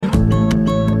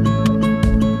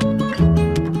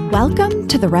Welcome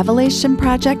to the Revelation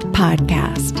Project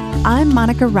podcast. I'm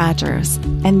Monica Rogers,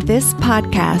 and this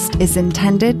podcast is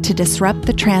intended to disrupt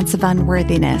the trance of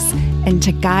unworthiness and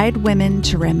to guide women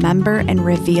to remember and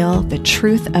reveal the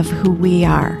truth of who we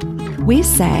are. We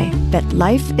say that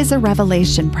life is a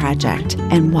revelation project,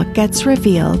 and what gets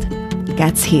revealed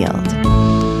gets healed.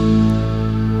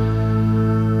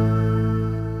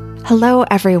 Hello,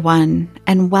 everyone,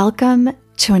 and welcome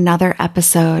to another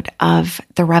episode of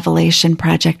the Revelation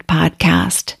Project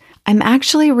podcast. I'm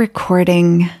actually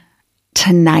recording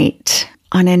tonight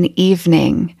on an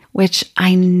evening, which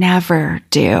I never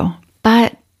do,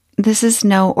 but this is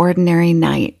no ordinary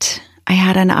night. I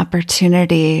had an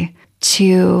opportunity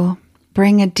to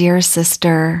bring a dear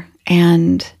sister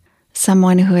and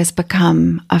someone who has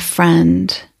become a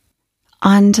friend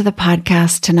onto the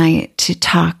podcast tonight to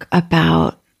talk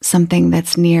about something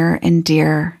that's near and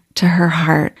dear to her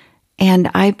heart,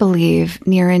 and I believe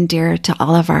near and dear to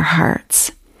all of our hearts.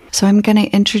 So I'm going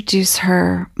to introduce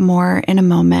her more in a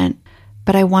moment,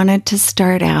 but I wanted to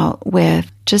start out with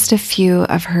just a few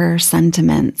of her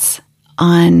sentiments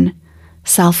on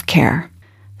self-care.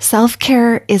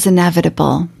 Self-care is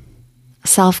inevitable.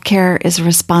 Self-care is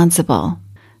responsible.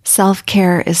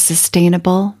 Self-care is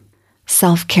sustainable.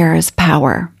 Self-care is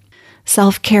power.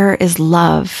 Self-care is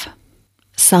love.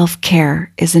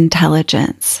 Self-care is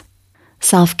intelligence.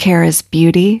 Self-care is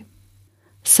beauty.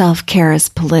 Self-care is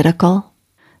political.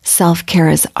 Self-care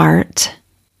is art.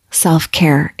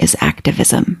 Self-care is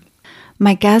activism.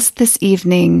 My guest this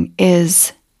evening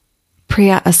is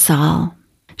Priya Assal.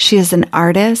 She is an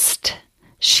artist.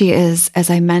 She is, as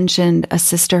I mentioned, a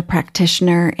sister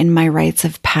practitioner in my rites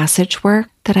of passage work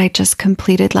that I just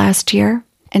completed last year.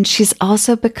 And she's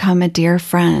also become a dear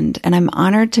friend, and I'm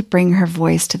honored to bring her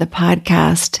voice to the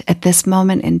podcast at this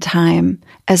moment in time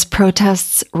as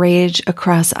protests rage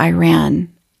across Iran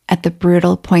at the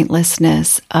brutal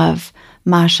pointlessness of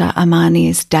Mahsa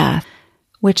Amini's death,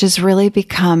 which has really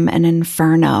become an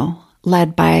inferno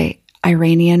led by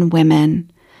Iranian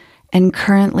women and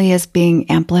currently is being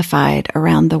amplified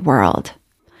around the world.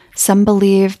 Some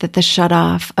believe that the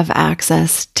shutoff of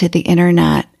access to the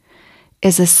internet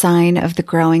is a sign of the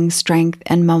growing strength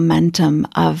and momentum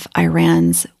of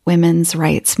Iran's women's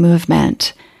rights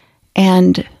movement.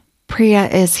 And Priya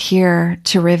is here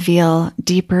to reveal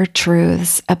deeper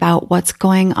truths about what's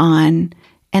going on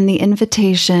and the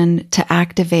invitation to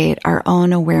activate our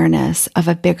own awareness of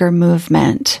a bigger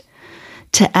movement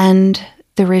to end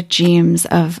the regimes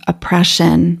of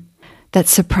oppression that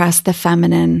suppress the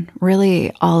feminine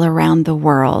really all around the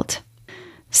world.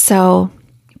 So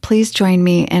please join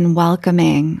me in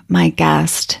welcoming my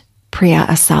guest, Priya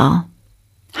Assal.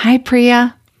 Hi,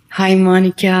 Priya. Hi,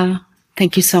 Monica.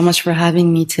 Thank you so much for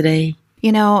having me today.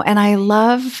 And I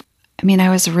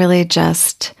was really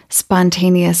just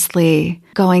spontaneously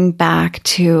going back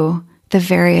to the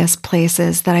various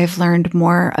places that I've learned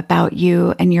more about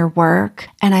you and your work.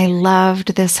 And I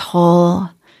loved this whole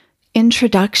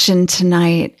introduction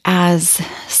tonight as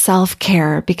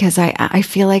self-care because I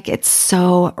feel like it's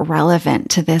so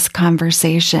relevant to this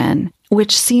conversation,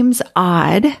 which seems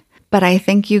odd, but I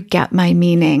think you get my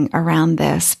meaning around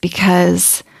this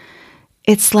because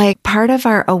it's like part of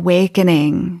our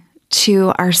awakening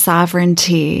to our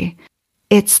sovereignty.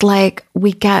 It's like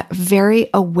we get very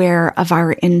aware of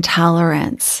our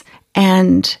intolerance,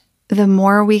 and the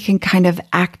more we can kind of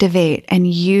activate and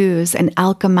use and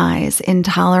alchemize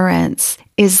intolerance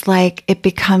is like it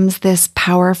becomes this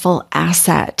powerful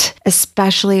asset,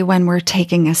 especially when we're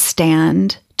taking a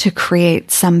stand to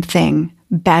create something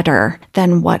better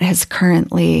than what has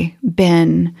currently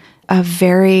been a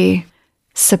very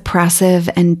suppressive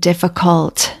and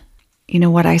difficult,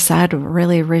 what I said,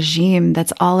 really regime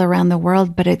that's all around the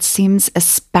world, but it seems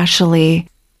especially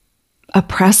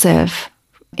oppressive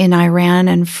in Iran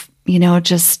and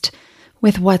just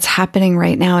with what's happening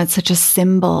right now, it's such a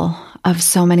symbol of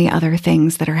so many other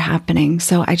things that are happening.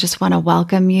 So I just want to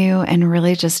welcome you and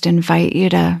really just invite you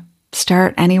to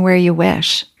start anywhere you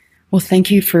wish. Well,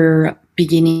 thank you for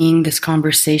beginning this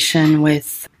conversation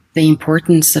with the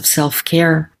importance of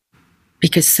self-care,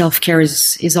 because self-care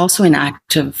is also an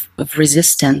act of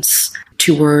resistance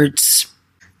towards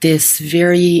this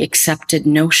very accepted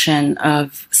notion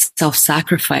of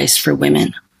self-sacrifice for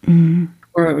women. Mm.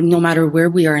 Or no matter where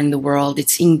we are in the world,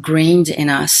 it's ingrained in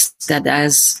us that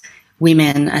as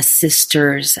women, as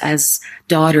sisters, as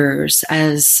daughters,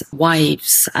 as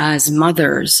wives, as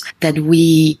mothers, that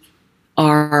we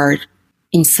are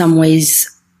in some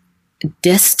ways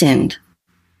destined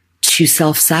to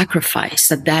self-sacrifice,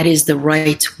 that is the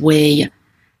right way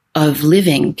of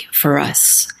living for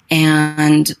us.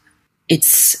 And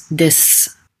it's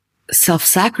this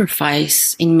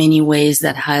self-sacrifice in many ways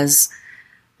that has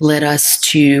led us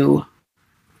to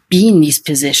be in these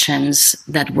positions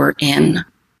that we're in,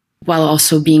 while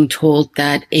also being told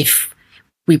that if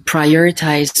we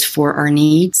prioritize for our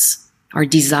needs, our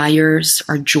desires,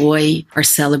 our joy, our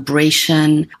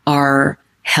celebration, our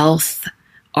health,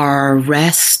 our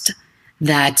rest,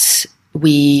 that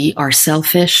we are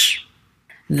selfish,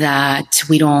 that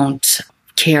we don't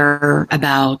care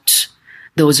about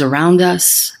those around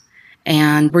us,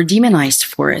 and we're demonized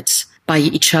for it by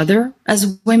each other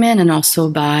as women and also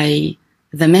by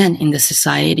the men in the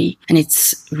society. And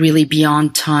it's really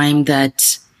beyond time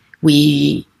that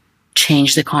we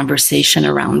change the conversation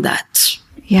around that.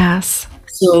 Yes.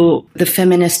 So the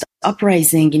feminist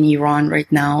uprising in Iran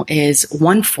right now is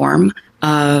one form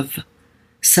of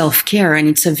self-care, and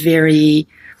it's a very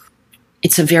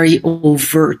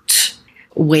overt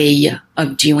way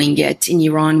of doing it. In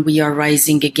Iran, we are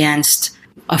rising against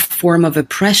a form of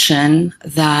oppression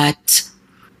that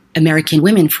American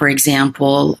women, for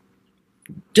example,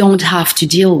 don't have to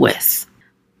deal with.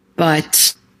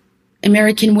 But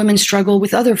American women struggle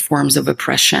with other forms of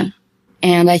oppression.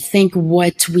 And I think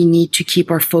what we need to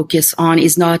keep our focus on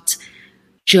is not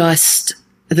just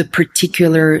the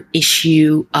particular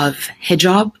issue of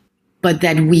hijab, but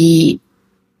that we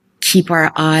keep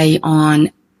our eye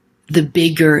on the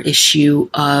bigger issue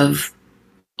of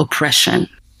oppression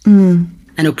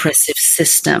and oppressive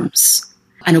systems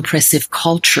and oppressive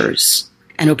cultures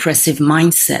and oppressive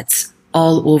mindsets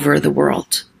all over the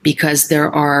world, because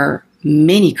there are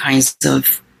many kinds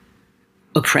of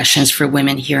oppressions for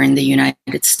women here in the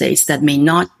United States that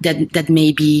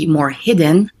may be more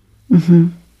hidden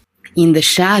in the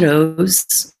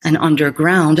shadows and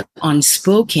underground,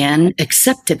 unspoken,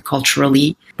 accepted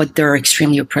culturally, but they're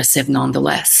extremely oppressive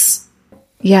nonetheless.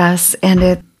 Yes, and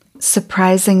it's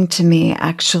surprising to me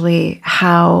actually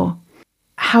how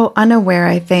unaware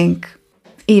I think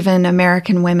even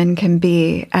American women can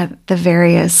be at the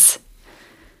various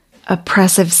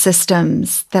oppressive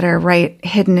systems that are right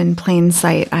hidden in plain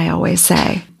sight, I always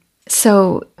say.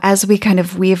 So as we kind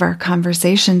of weave our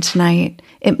conversation tonight,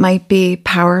 it might be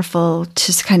powerful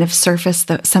to kind of surface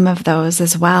some of those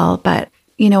as well. But,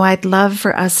 I'd love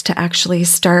for us to actually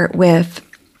start with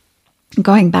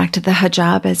going back to the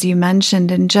hijab, as you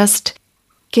mentioned, and just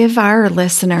give our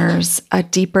listeners a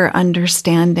deeper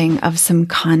understanding of some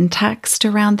context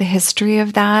around the history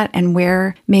of that and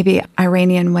where maybe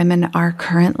Iranian women are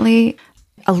currently,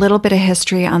 a little bit of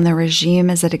history on the regime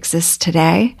as it exists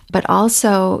today, but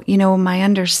also, my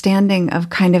understanding of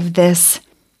kind of this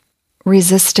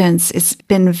resistance. It's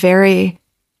been very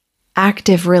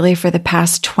active really for the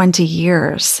past 20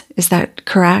 years. Is that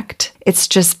correct? It's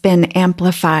just been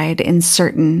amplified in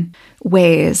certain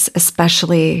ways,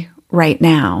 especially right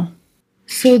now.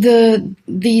 So the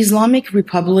Islamic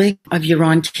Republic of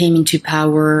Iran came into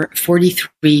power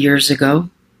 43 years ago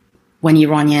when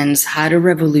Iranians had a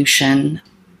revolution.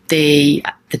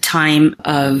 At the time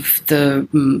of the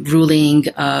ruling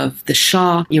of the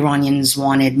Shah, Iranians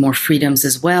wanted more freedoms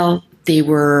as well. They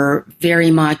were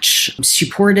very much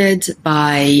supported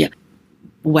by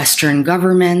Western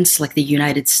governments like the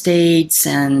United States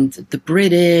and the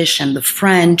British and the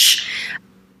French.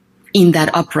 In that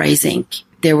uprising,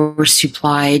 they were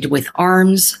supplied with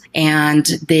arms and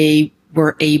they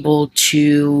were able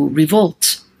to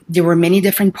revolt. There were many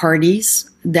different parties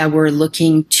that were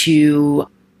looking to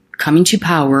come into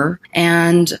power,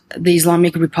 and the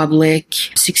Islamic Republic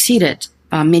succeeded.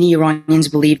 Many Iranians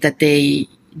believe that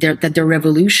their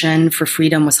revolution for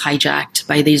freedom was hijacked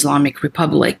by the Islamic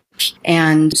Republic.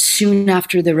 And soon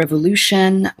after the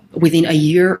revolution, within a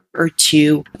year or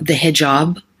two, the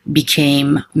hijab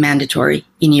became mandatory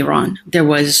in Iran. The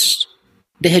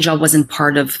hijab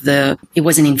it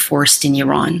wasn't enforced in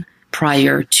Iran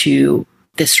prior to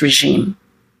this regime.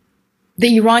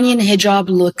 The Iranian hijab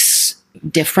looks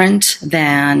different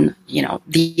than,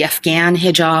 the Afghan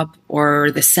hijab or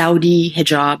the Saudi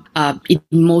hijab. It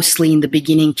mostly in the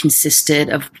beginning consisted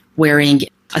of wearing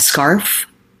a scarf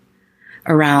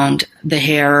around the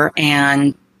hair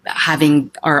and having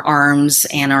our arms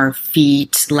and our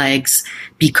feet, legs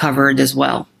be covered as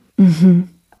well. Mm-hmm.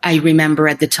 I remember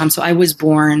at the time, so I was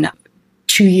born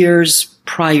 2 years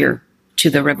prior to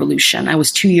the revolution. I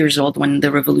was 2 years old when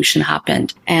the revolution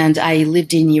happened. And I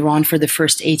lived in Iran for the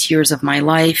first 8 years of my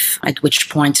life, at which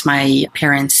point my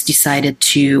parents decided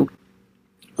to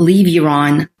leave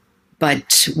Iran,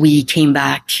 but we came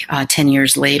back 10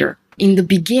 years later. In the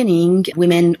beginning,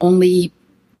 women only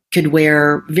could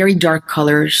wear very dark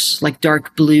colors like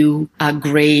dark blue,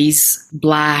 grays,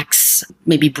 blacks,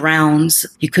 maybe browns.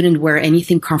 You couldn't wear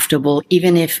anything comfortable,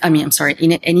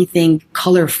 anything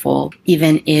colorful,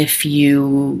 even if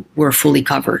you were fully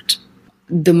covered.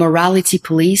 The morality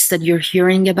police that you're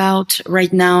hearing about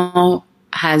right now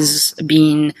has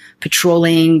been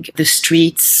patrolling the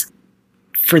streets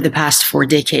for the past 4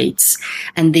 decades.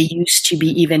 And they used to be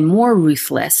even more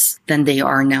ruthless than they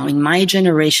are now. In my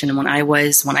generation, when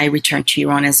I returned to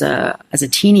Iran as a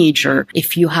teenager,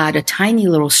 if you had a tiny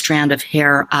little strand of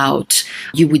hair out,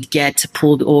 you would get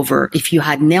pulled over. If you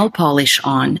had nail polish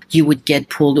on, you would get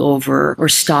pulled over or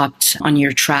stopped on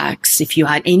your tracks. If you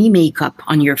had any makeup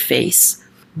on your face.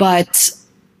 But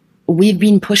we've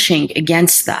been pushing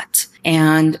against that.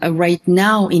 And right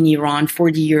now in Iran,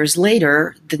 40 years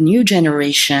later, the new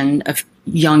generation of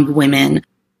young women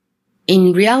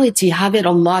in reality have it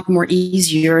a lot more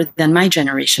easier than my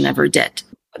generation ever did.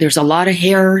 There's a lot of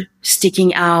hair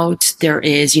sticking out. There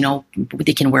is,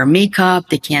 they can wear makeup.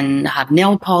 They can have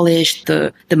nail polish.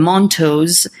 The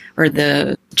mantos or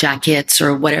the jackets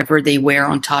or whatever they wear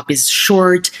on top is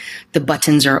short. The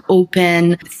buttons are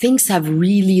open. Things have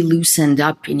really loosened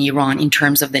up in Iran in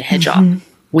terms of the hijab. Mm-hmm.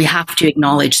 We have to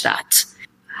acknowledge that.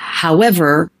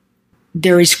 However,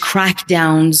 there is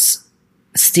crackdowns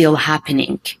still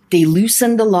happening. They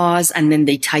loosen the laws and then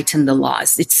they tighten the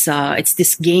laws. It's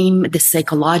this game, the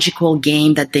psychological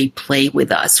game that they play with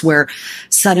us, where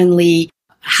suddenly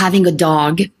having a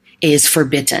dog is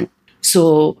forbidden.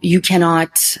 So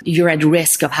you're at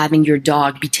risk of having your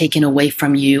dog be taken away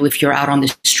from you if you're out on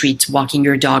the streets walking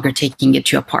your dog or taking it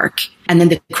to a park. And then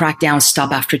the crackdowns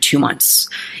stop after 2 months.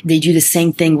 They do the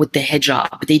same thing with the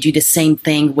hijab. They do the same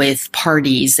thing with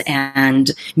parties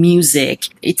and music.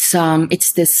 It's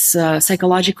this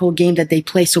psychological game that they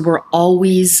play. So we're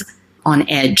always on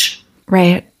edge.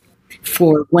 Right.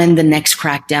 For when the next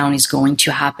crackdown is going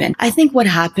to happen. I think what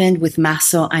happened with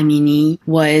Mahsa Amini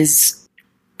was,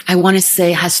 I want to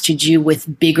say, has to do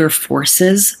with bigger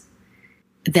forces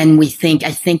than we think.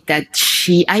 I think that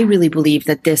I really believe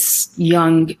that this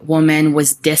young woman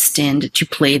was destined to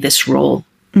play this role.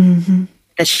 Mm-hmm.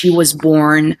 That she was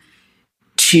born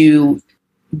to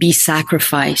be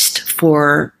sacrificed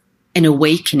for an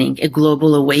awakening, a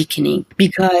global awakening.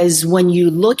 Because when you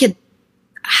look at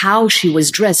how she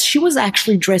was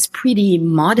actually dressed pretty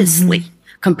modestly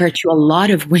compared to a lot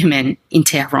of women in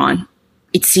Tehran.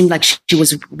 It seemed like she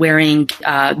was wearing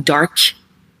dark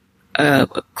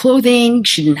clothing.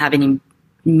 She didn't have any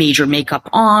major makeup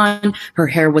on. Her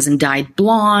hair wasn't dyed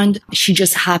blonde. She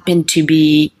just happened to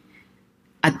be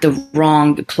at the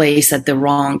wrong place at the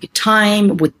wrong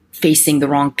time with facing the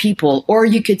wrong people. Or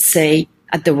you could say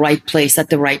at the right place at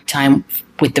the right time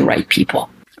with the right people.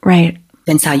 Right.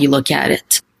 That's how you look at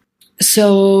it.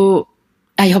 So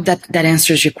I hope that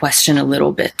answers your question a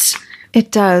little bit.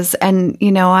 It does. And,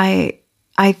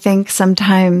 I think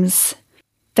sometimes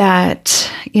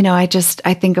that,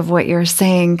 I think of what you're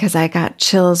saying because I got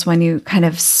chills when you kind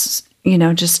of,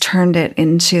 just turned it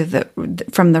into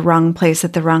from the wrong place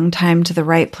at the wrong time to the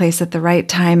right place at the right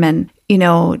time. And,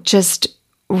 just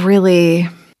really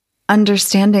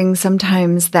understanding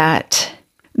sometimes that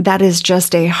is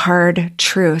just a hard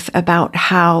truth about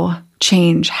how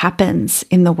change happens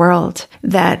in the world,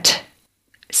 that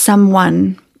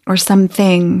someone or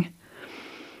something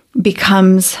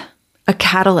becomes a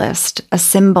catalyst, a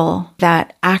symbol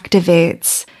that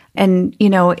activates. And,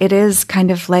 it is kind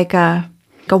of like a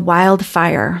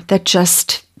wildfire that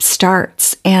just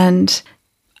starts. And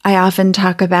I often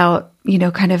talk about,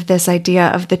 kind of this idea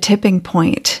of the tipping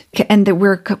point, and that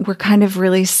we're kind of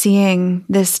really seeing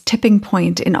this tipping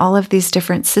point in all of these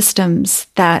different systems,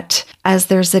 that as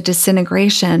there's a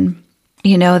disintegration,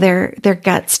 there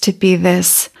gets to be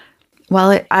this,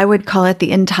 I would call it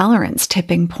the intolerance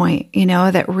tipping point,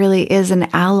 that really is an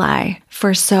ally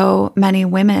for so many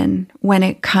women when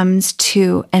it comes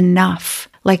to enough.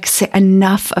 Like, say,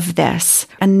 enough of this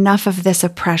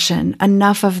oppression,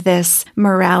 enough of this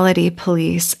morality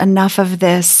police, enough of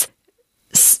this,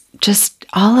 just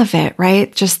all of it,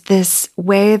 right? Just this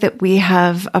way that we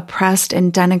have oppressed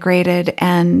and denigrated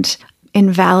and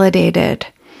invalidated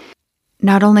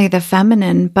not only the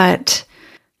feminine, but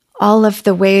all of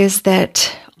the ways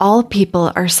that all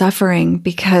people are suffering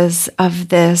because of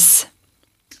this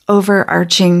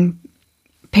overarching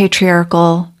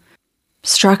patriarchal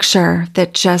structure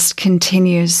that just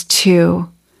continues to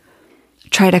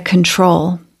try to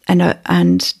control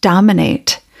and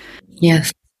dominate.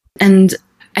 Yes. And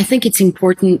I think it's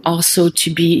important also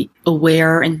to be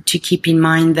aware and to keep in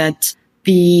mind that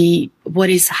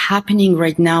what is happening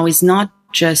right now is not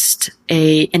just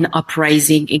an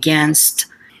uprising against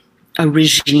a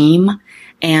regime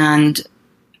and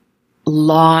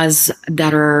laws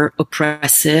that are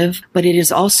oppressive, but it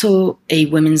is also a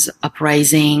women's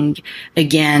uprising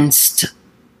against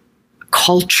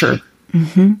culture,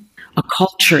 a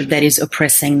culture that is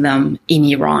oppressing them in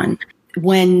Iran.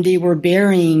 When they were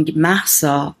burying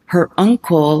Mahsa, her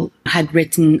uncle had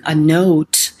written a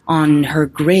note on her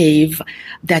grave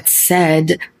that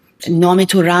said, "Name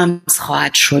tu Rams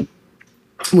khwaad shod,"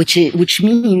 which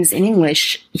means in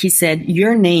English, he said,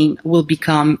 your name will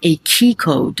become a key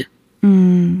code.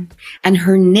 And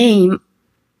her name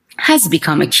has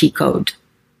become a key code.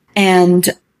 And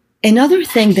another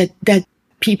thing that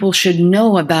people should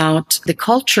know about the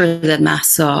culture that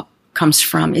Mahsa comes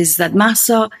from is that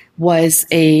Mahsa was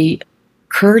a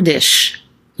Kurdish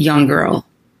young girl.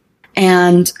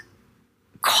 And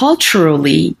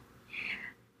culturally,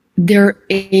 there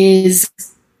is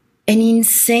an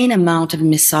insane amount of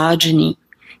misogyny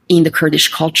in the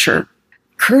Kurdish culture.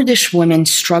 Kurdish women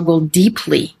struggle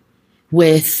deeply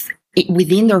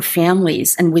within their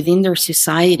families and within their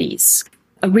societies.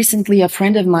 Recently, a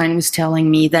friend of mine was telling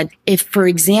me that if, for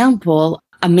example,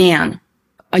 a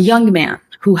young man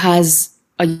who has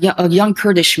a young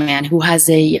Kurdish man who has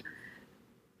a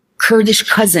Kurdish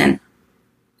cousin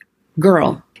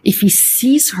girl, if he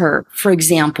sees her, for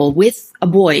example, with a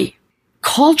boy,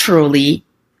 culturally,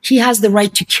 he has the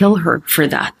right to kill her for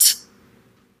that.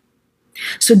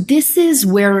 So this is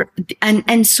where,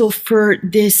 and so for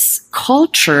this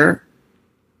culture,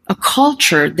 a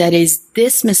culture that is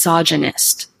this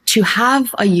misogynist, to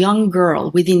have a young girl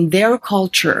within their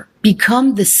culture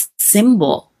become the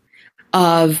symbol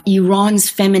of Iran's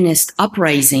feminist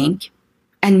uprising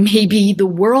and maybe the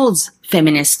world's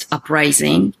feminist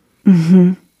uprising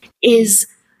is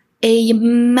a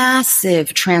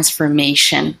massive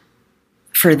transformation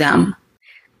for them.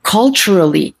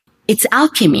 Culturally, it's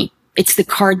alchemy. It's the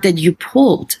card that you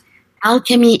pulled.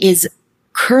 Alchemy is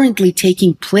currently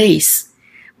taking place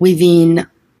within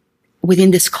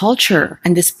this culture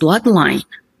and this bloodline.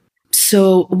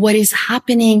 So what is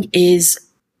happening is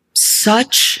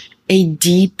such a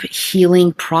deep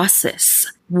healing process,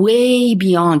 way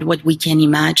beyond what we can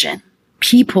imagine.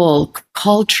 People,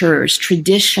 cultures,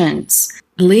 traditions,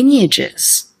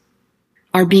 lineages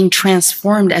are being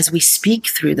transformed as we speak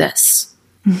through this.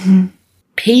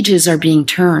 Pages are being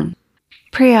turned.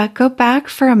 Priya, go back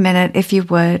for a minute, if you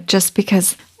would, just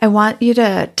because I want you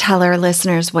to tell our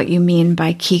listeners what you mean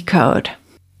by key code.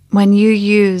 When you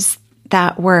use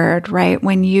that word, right,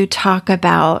 when you talk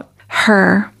about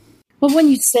her. Well, when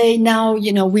you say now,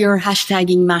 we are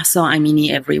hashtagging Mahsa Amini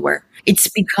everywhere. It's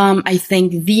become, I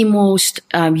think, the most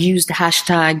used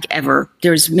hashtag ever.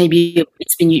 There's maybe,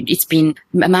 it's been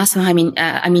Mahsa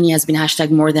Amini has been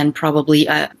hashtagged more than probably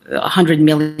 100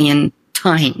 million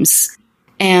times.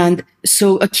 And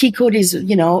so a key code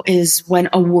is when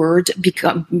a word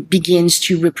begins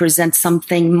to represent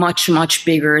something much, much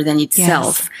bigger than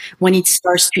itself. Yes. When it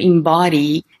starts to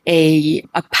embody a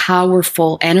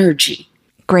powerful energy.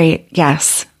 Great.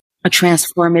 Yes. A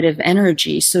transformative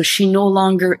energy. So she no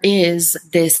longer is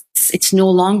this, it's no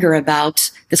longer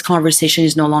about, this conversation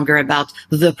is no longer about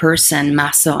the person,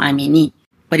 Mahsa Amini,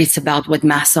 but it's about what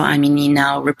Mahsa Amini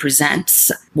now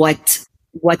represents, what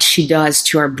she does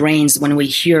to our brains when we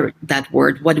hear that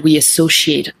word, what we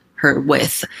associate her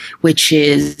with, which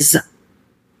is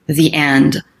the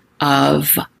end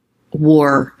of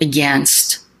war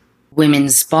against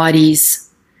women's bodies,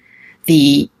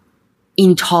 the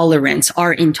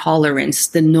our intolerance,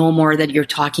 the no more that you're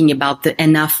talking about, the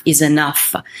enough is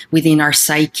enough within our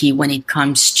psyche when it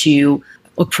comes to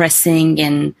oppressing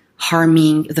and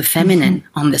harming the feminine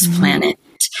on this planet,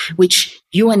 which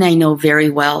you and I know very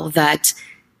well that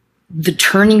the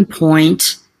turning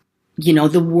point,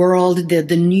 the world,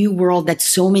 the new world that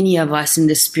so many of us in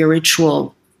the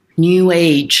spiritual new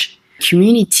age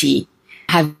community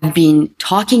have been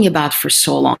talking about for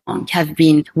so long, have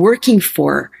been working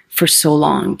for so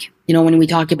long. When we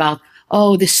talk about,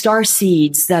 the star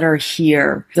seeds that are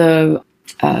here,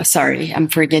 I'm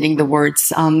forgetting the words,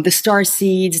 the star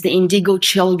seeds, the indigo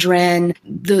children,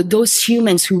 those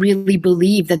humans who really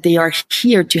believe that they are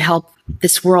here to help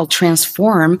this world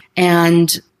transform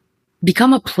and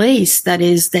become a place that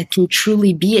can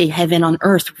truly be a heaven on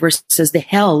earth versus the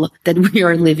hell that we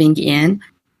are living in.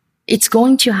 It's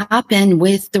going to happen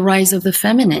with the rise of the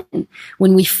feminine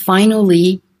when we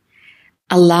finally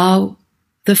allow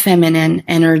the feminine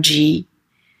energy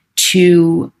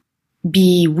to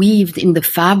be weaved in the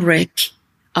fabric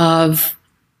of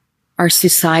our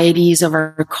societies, of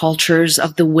our cultures,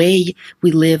 of the way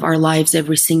we live our lives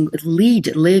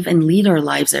live and lead our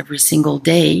lives every single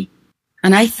day.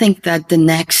 And I think that the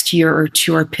next year or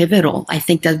two are pivotal. I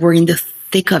think that we're in the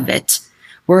thick of it.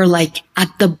 We're like at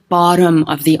the bottom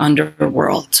of the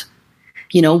underworld.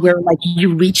 Where like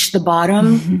you reach the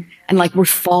bottom and like we're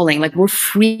falling, like we're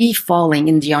free falling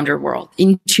into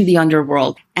the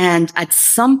underworld. And at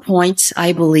some point,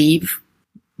 I believe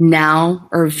now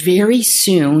or very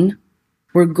soon,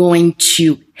 we're going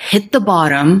to hit the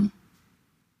bottom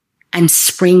and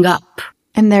spring up.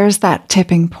 And there's that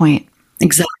tipping point.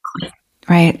 Exactly.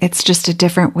 Right. It's just a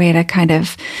different way to kind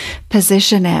of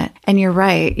position it. And you're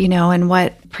right. And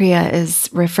what Priya is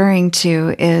referring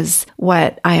to is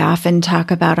what I often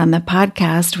talk about on the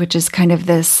podcast, which is kind of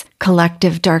this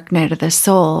collective dark night of the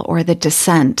soul or the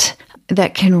descent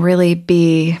that can really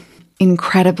be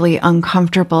incredibly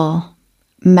uncomfortable,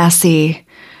 messy,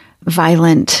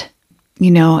 violent.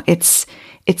 It's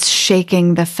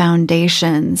shaking the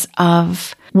foundations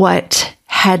of what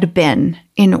had been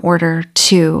in order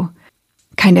to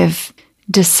kind of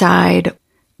decide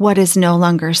what is no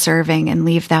longer serving and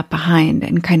leave that behind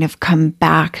and kind of come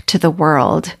back to the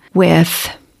world with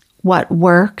what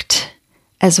worked,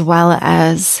 as well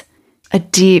as a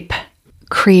deep,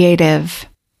 creative,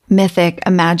 mythic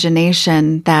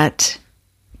imagination that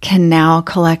can now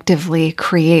collectively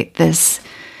create this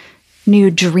new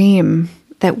dream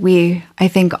that we, I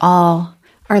think, all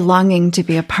are longing to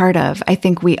be a part of. I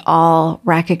think we all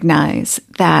recognize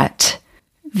that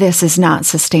this is not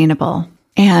sustainable.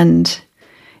 And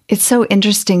it's so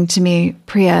interesting to me,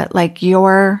 Priya, like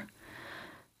your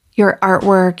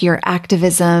artwork, your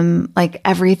activism, like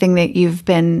everything that you've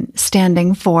been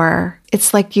standing for,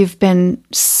 it's like you've been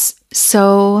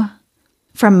so,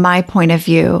 from my point of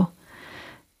view,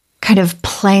 kind of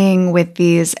playing with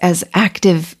these as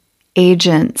active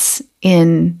agents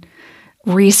in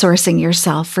resourcing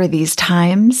yourself for these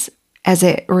times as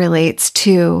it relates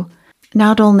to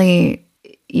not only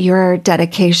your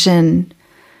dedication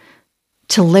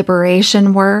to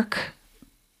liberation work,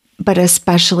 but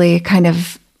especially kind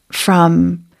of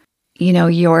from,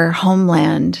 your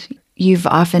homeland. You've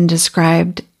often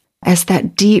described as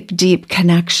that deep, deep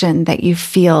connection that you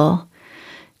feel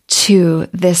to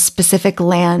this specific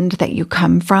land that you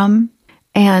come from.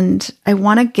 And I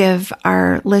want to give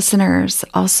our listeners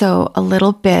also a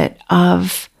little bit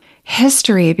of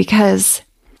history, because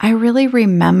I really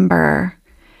remember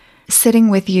sitting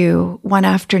with you one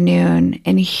afternoon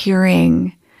and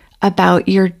hearing about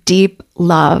your deep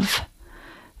love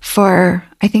for,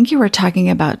 I think you were talking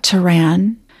about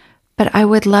Tehran, but I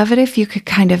would love it if you could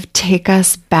kind of take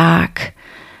us back.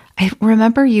 I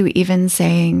remember you even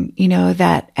saying,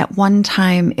 that at one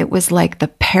time it was like the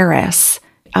Paris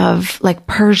of like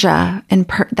Persia, and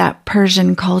that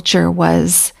Persian culture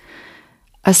was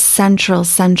a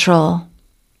central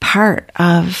part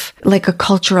of like a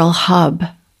cultural hub.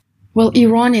 Well,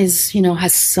 Iran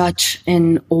has such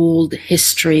an old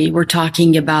history. We're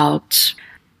talking about,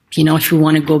 if we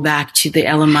want to go back to the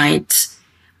Elamite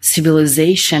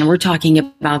civilization, we're talking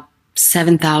about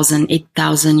 7,000,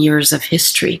 8,000 years of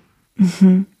history.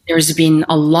 Mm-hmm. There's been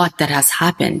a lot that has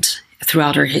happened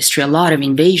throughout our history. A lot of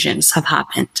invasions have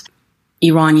happened.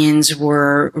 Iranians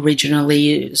were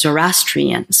originally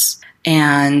Zoroastrians,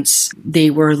 and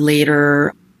they were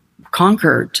later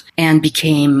conquered and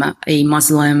became a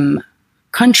Muslim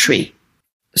country.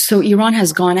 So Iran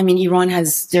has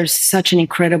there's such an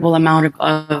incredible amount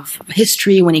of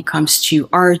history when it comes to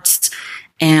arts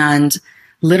and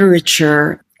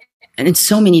literature and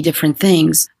so many different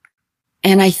things.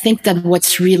 And I think that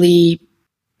what's really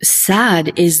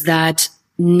sad is that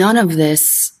none of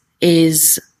this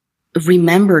is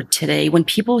remembered today. When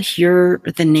people hear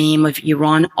the name of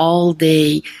Iran, all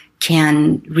they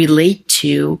can relate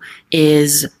to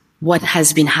is what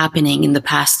has been happening in the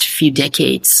past few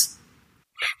decades.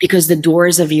 Because the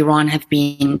doors of Iran have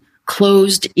been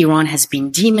closed, Iran has been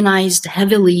demonized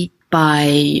heavily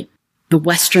by the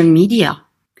Western media.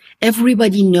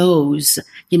 Everybody knows,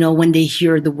 when they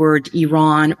hear the word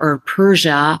Iran or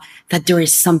Persia, that there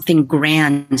is something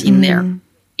grand in there.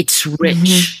 It's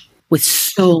rich with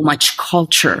so much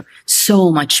culture,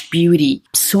 so much beauty,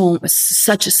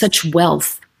 such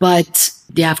wealth. But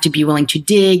they have to be willing to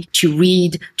dig, to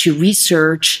read, to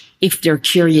research if they're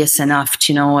curious enough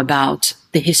to know about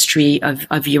the history of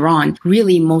Iran.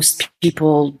 Really, most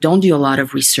people don't do a lot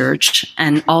of research,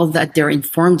 and all that they're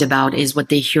informed about is what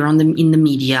they hear in the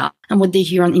media. And what they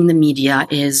hear in the media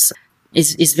is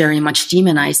very much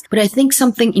demonized. But I think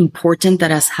something important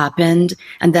that has happened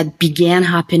and that began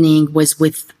happening was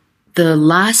with the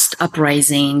last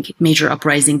major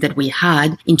uprising that we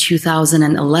had in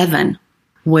 2011.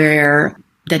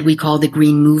 That we call the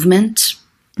Green Movement.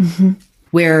 Mm-hmm.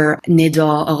 where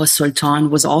Neda al-Sultan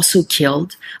was also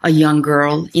killed, a young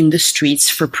girl in the streets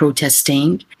for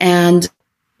protesting. And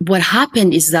what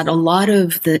happened is that a lot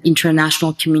of the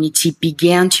international community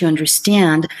began to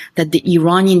understand that the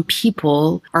Iranian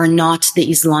people are not the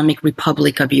Islamic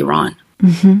Republic of Iran.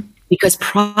 Mm-hmm. Because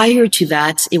prior to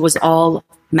that, it was all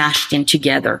mashed in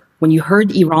together. When you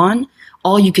heard Iran,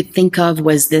 all you could think of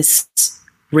was this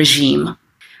regime.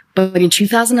 But in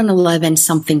 2011,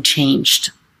 something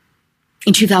changed.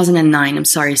 In 2009,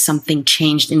 something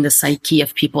changed in the psyche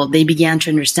of people. They began to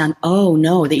understand, oh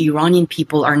no, the Iranian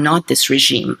people are not this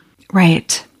regime.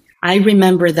 Right. I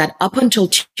remember that up until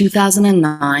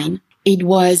 2009, it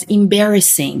was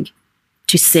embarrassing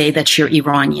to say that you're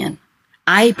Iranian.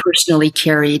 I personally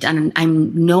carried, and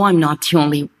I'm not the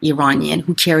only Iranian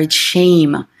who carried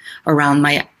shame around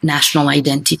my national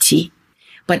identity.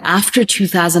 But after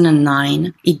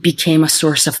 2009, it became a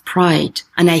source of pride.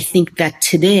 And I think that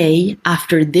today,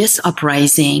 after this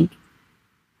uprising,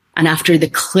 and after the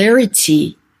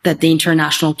clarity that the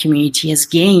international community has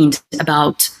gained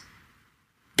about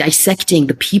dissecting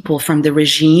the people from the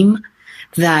regime,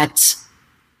 that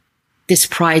this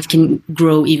pride can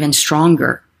grow even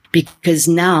stronger. Because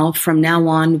now, from now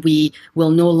on, we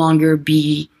will no longer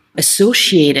be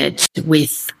associated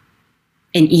with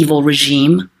an evil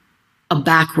regime, a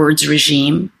backwards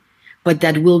regime, but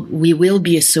that we will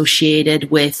be associated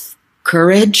with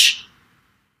courage,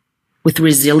 with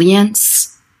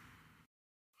resilience,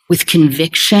 with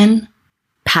conviction,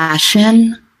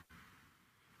 passion,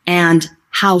 and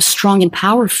how strong and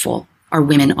powerful our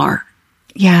women are.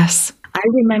 Yes. I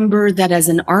remember that as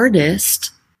an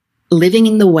artist living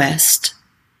in the West,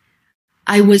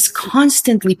 I was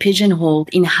constantly pigeonholed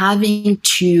in having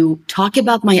to talk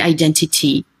about my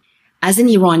identity as an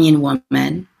Iranian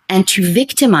woman and to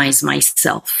victimize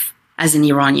myself as an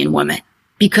Iranian woman,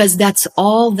 because that's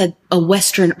all that a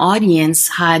Western audience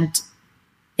had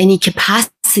any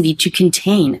capacity to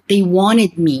contain. They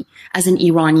wanted me as an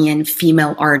Iranian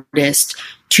female artist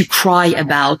to cry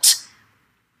about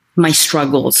my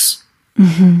struggles,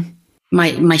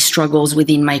 my struggles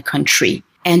within my country,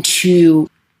 and to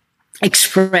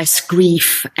express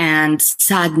grief and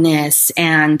sadness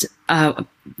and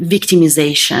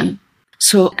victimization.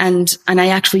 So, and I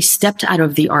actually stepped out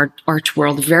of the art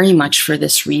world very much for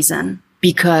this reason,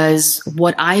 because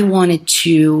what I wanted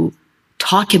to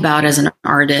talk about as an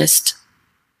artist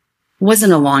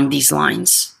wasn't along these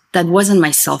lines. That wasn't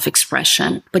my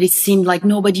self-expression, but it seemed like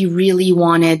nobody really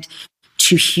wanted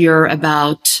to hear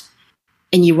about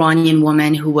an Iranian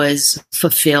woman who was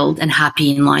fulfilled and happy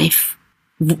in life,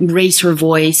 raise her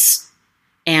voice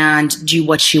and do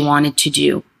what she wanted to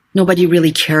do. Nobody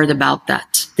really cared about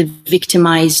that. The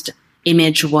victimized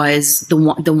image was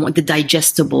the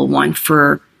digestible one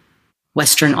for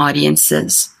Western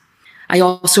audiences. I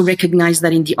also recognized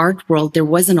that in the art world, there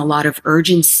wasn't a lot of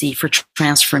urgency for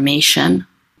transformation.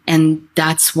 And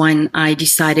that's when I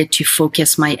decided to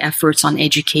focus my efforts on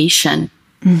education.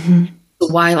 Mm-hmm.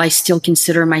 While I still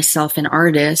consider myself an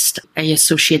artist, I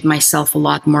associate myself a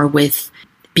lot more with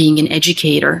being an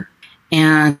educator.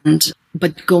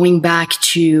 But going back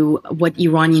to what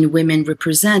Iranian women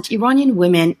represent, Iranian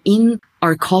women in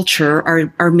our culture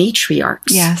are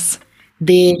matriarchs. Yes.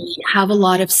 They have a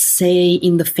lot of say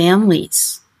in the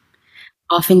families.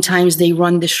 Oftentimes they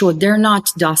run the show. They're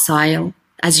not docile,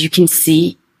 as you can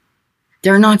see.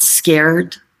 They're not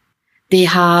scared. They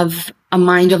have a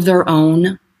mind of their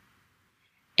own.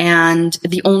 And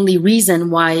the only reason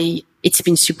why it's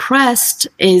been suppressed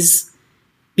is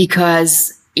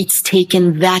because it's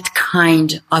taken that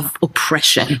kind of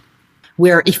oppression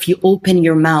where if you open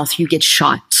your mouth, you get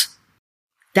shot.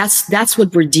 That's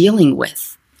what we're dealing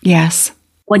with. Yes.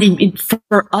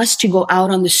 For us to go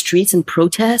out on the streets and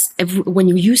protest, when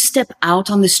you step out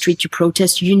on the street to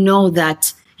protest, you know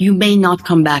that you may not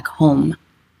come back home.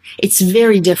 It's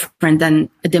very different than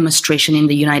a demonstration in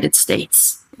the United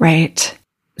States. Right.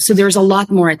 So there's a lot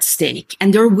more at stake,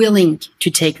 and they're willing to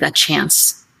take that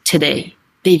chance today.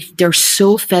 They're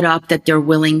so fed up that they're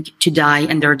willing to die,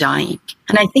 and they're dying.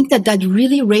 And I think that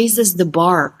really raises the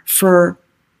bar for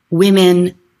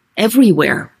women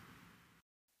everywhere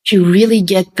to really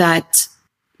get that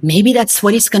maybe that's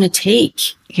what it's going to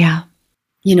take. Yeah.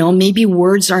 You know, maybe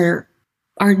words are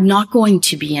not going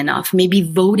to be enough. Maybe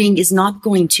voting is not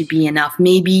going to be enough.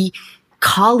 Maybe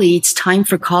it's time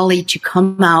for Kali to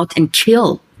come out and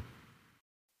kill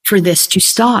for this to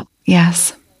stop.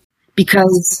 Yes.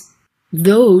 Because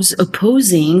those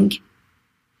opposing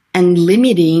and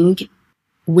limiting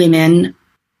women,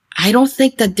 I don't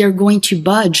think that they're going to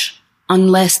budge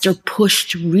unless they're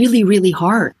pushed really, really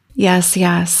hard. Yes,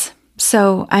 yes.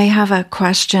 So I have a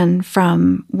question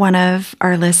from one of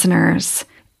our listeners.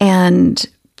 And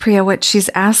Priya, what she's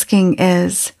asking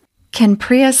is, can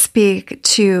Priya speak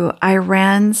to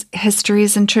Iran's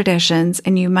histories and traditions?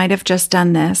 And you might have just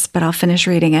done this, but I'll finish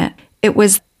reading it. It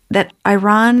was that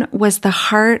Iran was the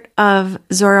heart of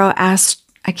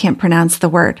I can't pronounce the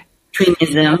word.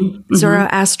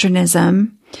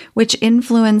 Zoroastrianism, which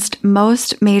influenced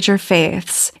most major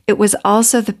faiths. It was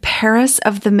also the Paris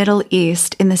of the Middle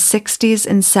East in the 60s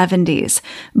and 70s,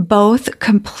 both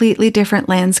completely different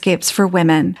landscapes for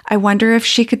women. I wonder if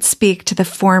she could speak to the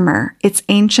former, its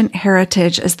ancient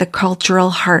heritage as the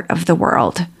cultural heart of the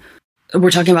world.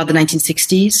 We're talking about the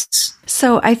 1960s?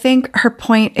 So I think her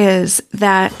point is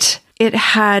that it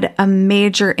had a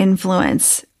major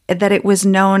influence, that it was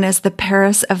known as the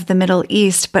Paris of the Middle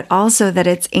East, but also that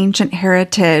its ancient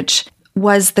heritage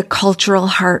was the cultural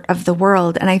heart of the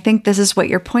world. And I think this is what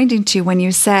you're pointing to when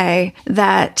you say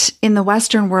that in the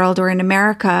Western world or in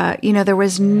America, there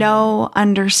was no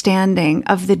understanding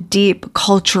of the deep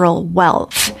cultural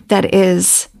wealth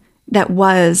that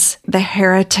was the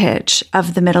heritage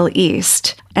of the Middle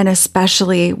East, and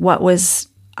especially what was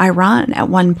Iran at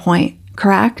one point,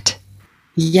 correct?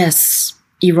 Yes.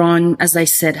 Iran, as I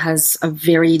said, has a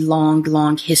very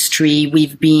long history.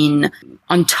 We've been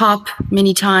on top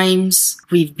many times.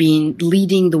 We've been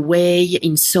leading the way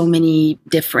in so many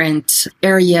different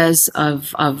areas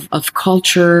of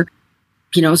culture.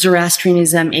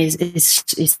 Zoroastrianism is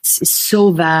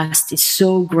so vast, it's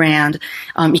so grand.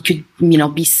 It could,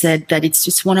 be said that it's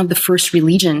just one of the first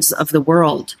religions of the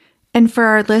world. And for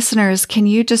our listeners, can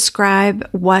you describe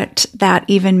what that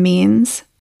even means?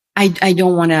 I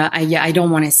don't want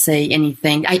to say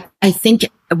anything. I think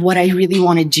what I really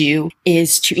want to do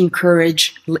is to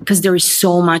encourage, because there is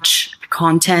so much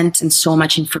content and so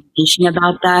much information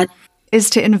about that, is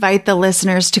to invite the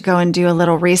listeners to go and do a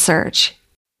little research.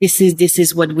 This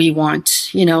is what we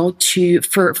want,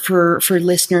 for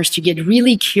listeners to get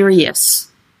really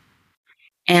curious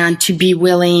and to be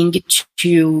willing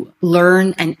to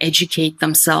learn and educate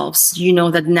themselves.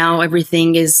 That now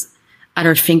everything is at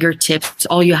our fingertips.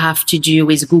 All you have to do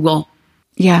is Google.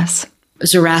 Yes.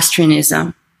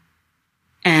 Zoroastrianism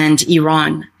and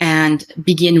Iran and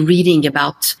begin reading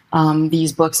about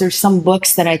these books. There's some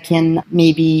books that I can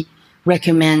maybe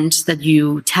recommend that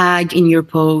you tag in your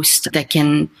post that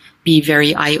can be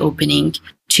very eye-opening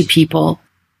to people.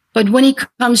 But when it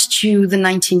comes to the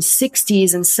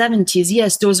 1960s and 70s,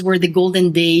 yes, those were the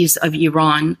golden days of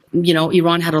Iran.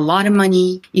 Iran had a lot of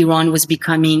money. Iran was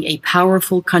becoming a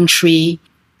powerful country.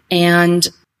 And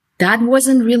that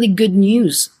wasn't really good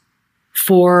news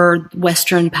for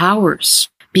Western powers,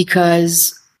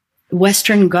 because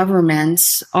Western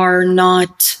governments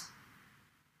don't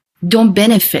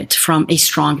benefit from a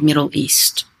strong Middle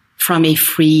East, from a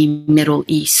free Middle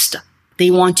East.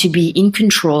 They want to be in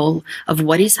control of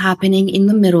what is happening in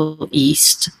the Middle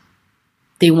East.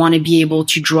 They want to be able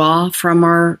to draw from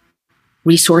our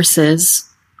resources.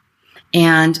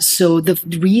 And so the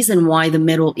reason why the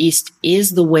Middle East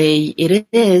is the way it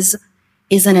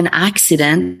isn't an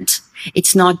accident.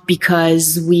 It's not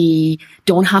because we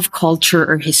don't have culture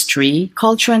or history.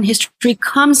 Culture and history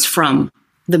comes from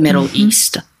the Middle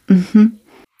East. Mm-hmm.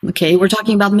 Okay, we're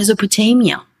talking about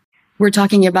Mesopotamia. We're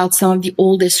talking about some of the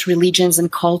oldest religions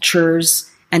and cultures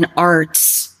and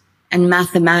arts and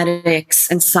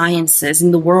mathematics and sciences in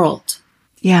the world.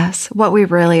 Yes. What we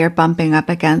really are bumping up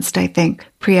against, I think,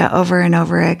 Priya, over and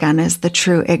over again, is the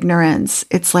true ignorance.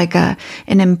 It's like an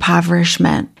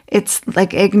impoverishment. It's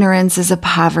like ignorance is a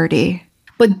poverty.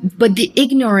 But the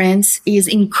ignorance is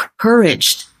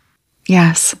encouraged.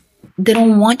 Yes. They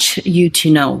don't want you to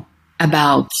know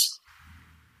about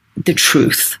the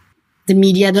truth. The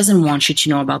media doesn't want you to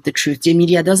know about the truth. The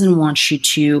media doesn't want you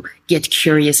to get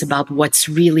curious about what's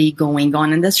really going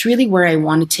on. And that's really where I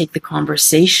want to take the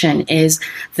conversation, is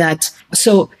that,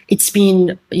 so it's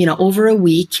been, over a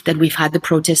week that we've had the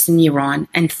protests in Iran.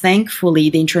 And thankfully,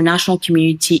 the international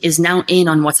community is now in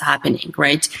on what's happening,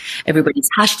 right? Everybody's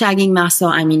hashtagging Mahsa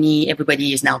Amini.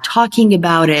 Everybody is now talking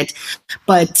about it.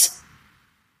 But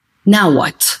now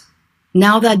what?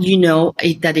 Now that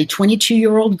that a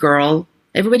 22-year-old girl,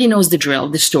 everybody knows the drill,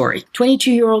 the story.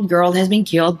 22-year-old girl has been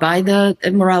killed by the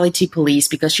morality police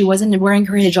because she wasn't wearing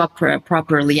her hijab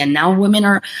properly. And now women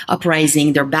are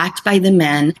uprising. They're backed by the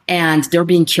men and they're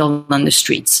being killed on the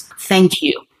streets. Thank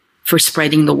you for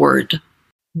spreading the word.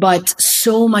 But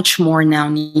so much more now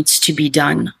needs to be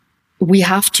done. We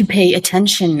have to pay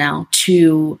attention now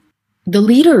to the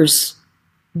leaders,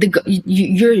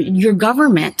 your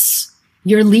governments,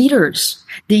 your leaders,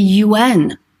 the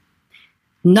UN.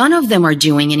 None of them are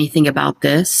doing anything about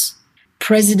this.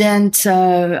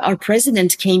 Our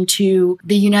president came to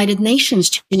the United Nations,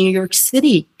 to New York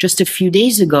City, just a few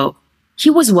days ago. He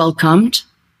was welcomed.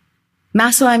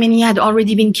 Mahsa Amini had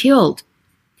already been killed,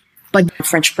 but the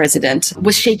French president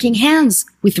was shaking hands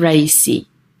with Raisi.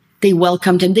 They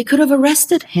welcomed him. They could have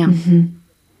arrested him,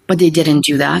 but they didn't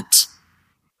do that.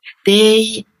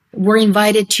 They were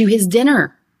invited to his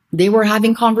dinner. They were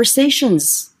having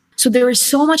conversations. So there is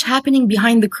so much happening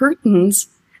behind the curtains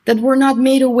that we're not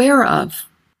made aware of.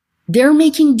 They're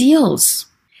making deals.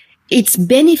 It's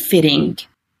benefiting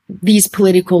these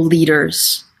political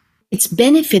leaders. It's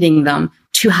benefiting them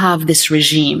to have this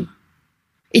regime.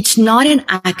 It's not an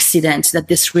accident that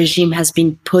this regime has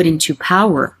been put into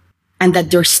power and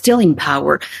that they're still in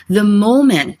power. The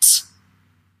moment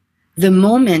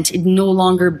it no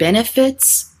longer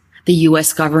benefits the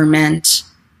US government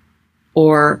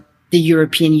or the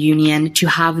European Union to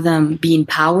have them be in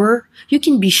power, you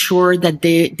can be sure that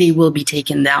they will be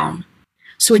taken down.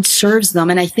 So it serves them.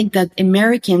 And I think that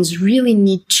Americans really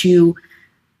need to,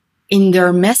 in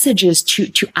their messages,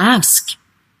 to ask,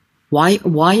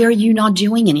 why are you not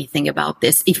doing anything about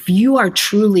this? If you are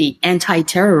truly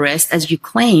anti-terrorist, as you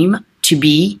claim to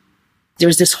be,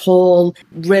 there's this whole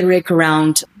rhetoric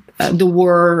around the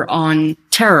war on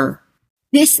terror.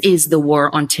 This is the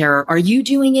war on terror. Are you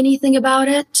doing anything about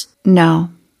it? No.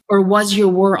 Or was your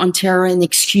war on terror an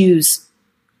excuse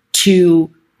to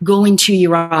go into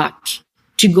Iraq,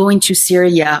 to go into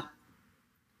Syria,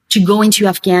 to go into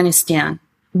Afghanistan?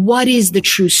 What is the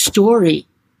true story?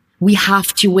 We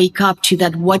have to wake up to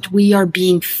that. What we are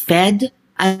being fed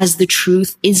as the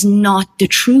truth is not the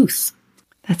truth.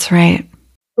 That's right.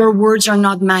 Their words are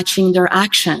not matching their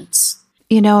actions.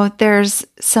 You know, there's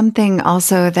something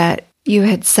also that you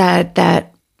had said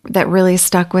that really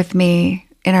stuck with me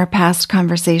in our past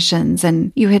conversations.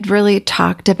 And you had really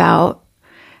talked about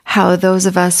how those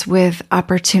of us with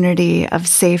opportunity of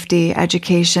safety,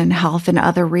 education, health, and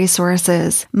other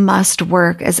resources must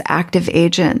work as active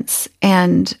agents.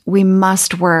 And we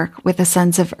must work with a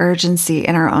sense of urgency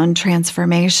in our own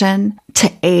transformation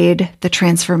to aid the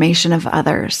transformation of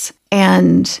others.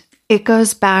 And it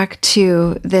goes back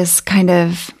to this kind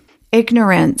of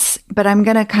ignorance, but I'm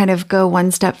going to kind of go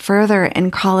one step further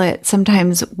and call it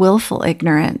sometimes willful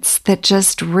ignorance that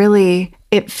just really,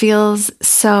 it feels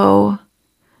so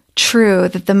true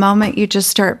that the moment you just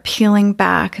start peeling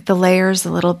back the layers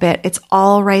a little bit, it's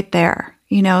all right there.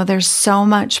 You know, there's so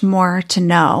much more to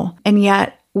know. And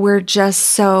yet we're just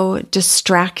so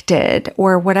distracted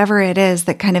or whatever it is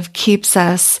that kind of keeps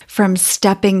us from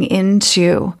stepping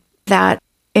into that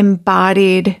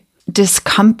embodied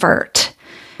discomfort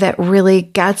that really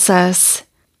gets us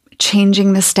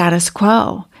changing the status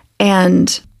quo.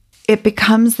 And it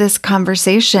becomes this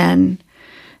conversation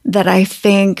that I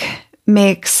think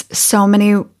makes so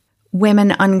many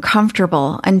women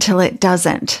uncomfortable until it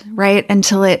doesn't, right?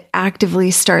 Until it actively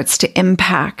starts to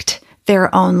impact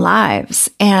their own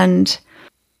lives. And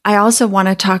I also want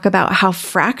to talk about how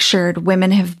fractured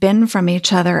women have been from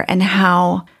each other and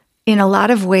how, in a lot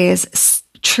of ways,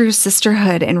 true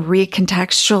sisterhood and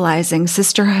recontextualizing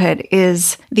sisterhood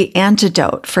is the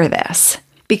antidote for this.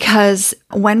 Because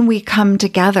when we come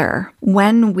together,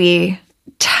 when we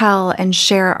tell and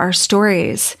share our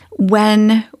stories,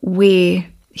 when we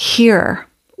hear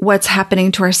what's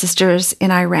happening to our sisters in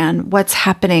Iran, what's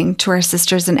happening to our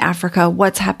sisters in Africa,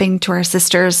 what's happening to our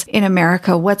sisters in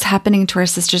America, what's happening to our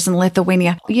sisters in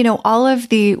Lithuania, you know, all of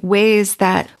the ways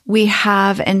that we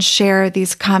have and share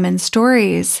these common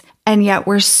stories. And yet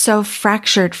we're so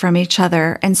fractured from each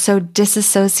other and so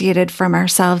disassociated from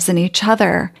ourselves and each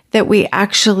other that we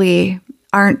actually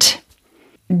aren't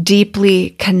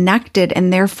deeply connected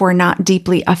and therefore not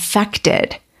deeply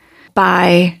affected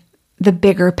by the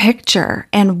bigger picture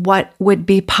and what would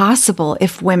be possible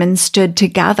if women stood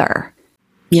together.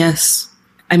 Yes.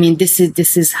 I mean, this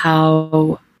is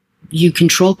how you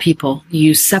control people.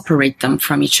 You separate them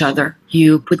from each other.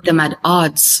 You put them at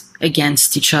odds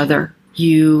against each other.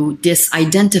 You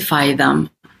disidentify them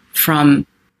from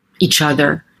each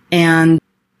other. And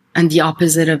the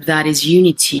opposite of that is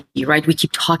unity, right? We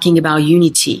keep talking about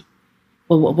unity.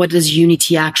 Well, what does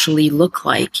unity actually look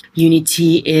like?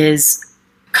 Unity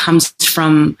comes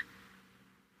from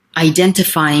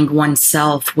identifying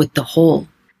oneself with the whole.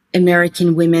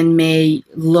 American women may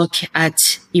look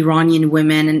at Iranian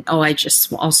women and, I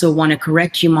just also want to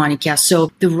correct you, Monica.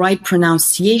 So the right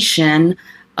pronunciation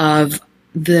of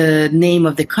the name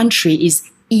of the country is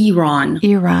Iran.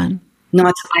 Iran.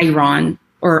 Not Iran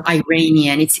or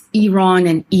Iranian. It's Iran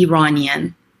and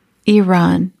Iranian.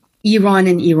 Iran. Iran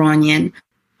and Iranian.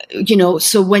 You know,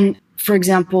 so when for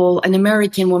example, an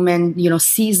American woman,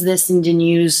 sees this in the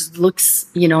news, looks,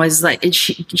 as like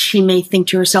she may think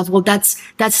to herself, well, that's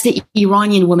the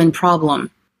Iranian woman problem.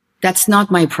 That's not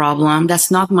my problem.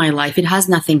 That's not my life. It has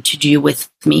nothing to do with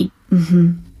me.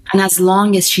 Mm-hmm. And as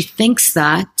long as she thinks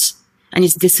that and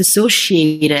is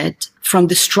disassociated from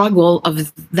the struggle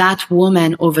of that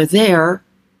woman over there,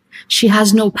 she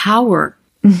has no power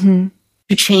mm-hmm.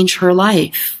 to change her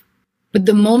life. But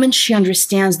the moment she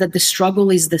understands that the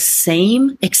struggle is the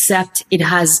same, except it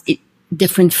has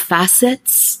different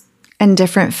facets and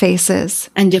different faces,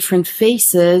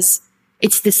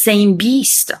 it's the same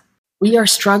beast. We are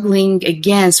struggling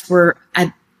against, we're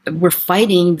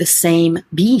fighting the same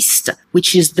beast,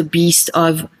 which is the beast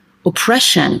of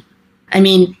oppression. I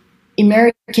mean,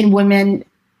 American women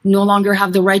no longer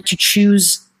have the right to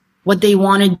choose what they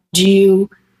want to do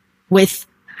with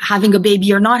having a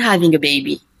baby or not having a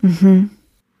baby. Mm-hmm.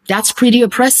 That's pretty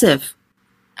oppressive.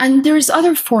 And there's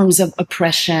other forms of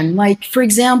oppression, like, for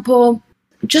example,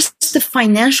 just the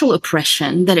financial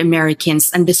oppression that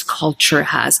Americans and this culture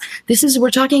has. We're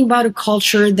talking about a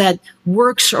culture that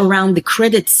works around the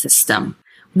credit system,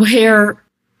 where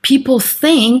people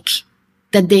think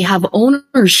that they have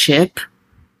ownership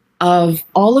of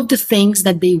all of the things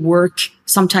that they work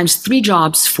sometimes 3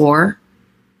 jobs for.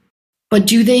 But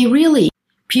do they really?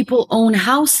 People own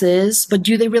houses, but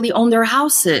do they really own their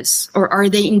houses? Or are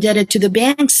they indebted to the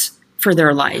banks for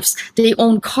their lives? They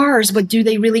own cars, but do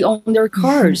they really own their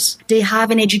cars? Mm-hmm. They have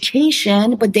an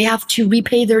education, but they have to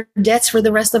repay their debts for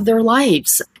the rest of their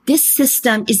lives. This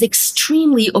system is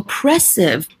extremely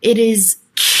oppressive. It is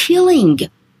killing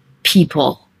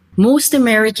people. Most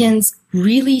Americans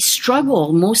really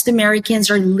struggle. Most Americans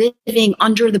are living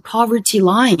under the poverty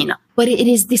line, but it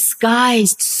is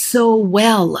disguised so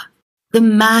well. The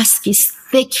mask is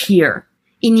thick here.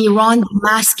 In Iran, the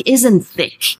mask isn't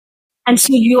thick. And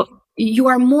so you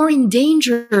are more in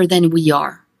danger than we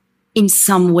are in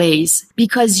some ways,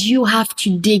 because you have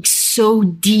to dig so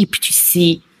deep to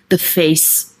see the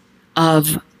face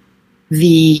of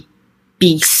the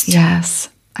beast. Yes.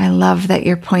 I love that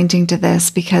you're pointing to this,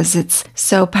 because it's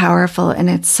so powerful and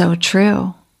it's so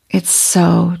true. It's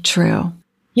so true.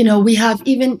 We have,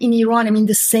 even in Iran,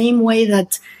 the same way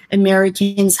that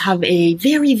Americans have a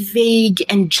very vague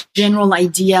and general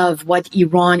idea of what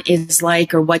Iran is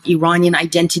like, or what Iranian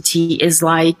identity is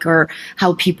like, or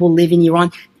how people live in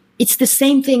Iran. It's the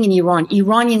same thing in Iran.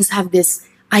 Iranians have this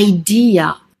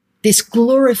idea, this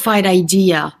glorified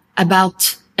idea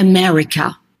about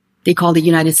America. They call the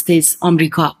United States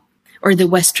America, or the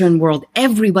Western world.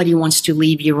 Everybody wants to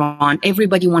leave Iran.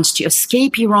 Everybody wants to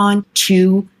escape Iran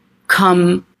to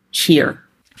come here.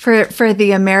 For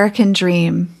the American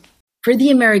dream. For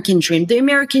the American dream. The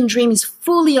American dream is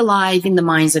fully alive in the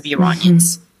minds of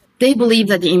Iranians. Mm-hmm. They believe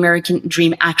that the American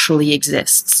dream actually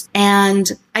exists.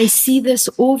 And I see this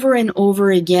over and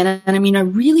over again. And I'm in a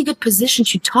really good position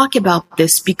to talk about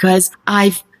this, because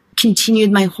I've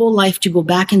continued my whole life to go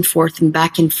back and forth and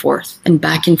back and forth and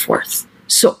back and forth.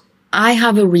 So I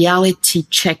have a reality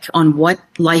check on what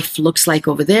life looks like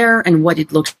over there and what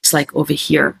it looks like over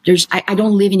here. I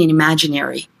don't live in an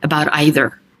imaginary about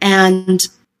either. And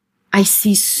I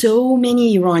see so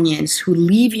many Iranians who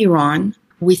leave Iran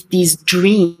with these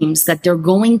dreams that they're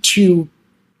going to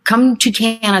come to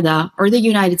Canada or the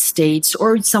United States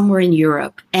or somewhere in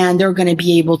Europe, and they're going to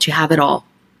be able to have it all.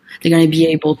 They're going to be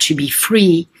able to be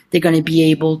free. They're going to be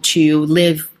able to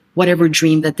live whatever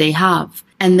dream that they have.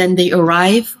 And then they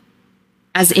arrive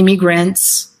as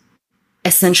immigrants,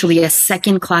 essentially as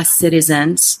second-class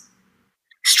citizens,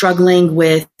 struggling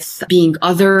with being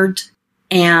othered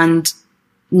and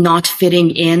not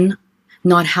fitting in,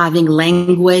 not having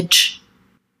language,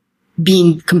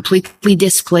 being completely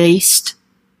displaced,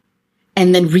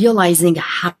 and then realizing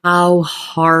how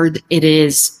hard it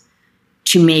is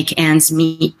to make ends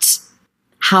meet,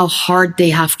 how hard they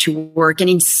have to work. And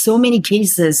in so many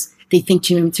cases, they think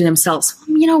to themselves,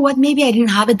 you know what, maybe I didn't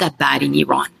have it that bad in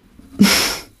Iran.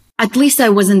 At least I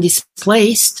wasn't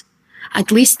displaced.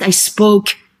 At least I spoke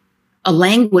a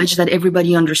language that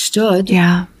everybody understood.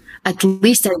 Yeah. At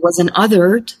least I wasn't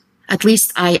othered. At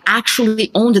least I actually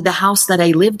owned the house that I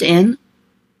lived in,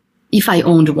 if I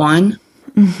owned one.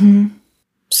 Mm-hmm.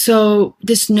 So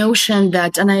this notion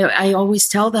that, and I always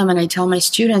tell them, and I tell my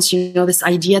students, this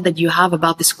idea that you have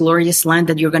about this glorious land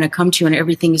that you're going to come to and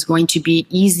everything is going to be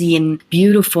easy and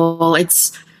beautiful.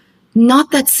 It's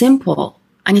not that simple.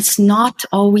 And it's not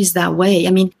always that way.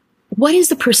 I mean, what is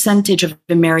the percentage of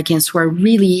Americans who are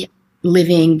really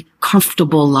living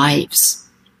comfortable lives?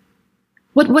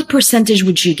 What percentage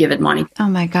would you give it, Monica? Oh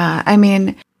my God. I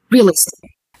mean, realistic.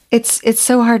 It's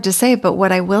so hard to say, but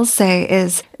what I will say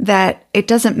is that it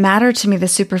doesn't matter to me the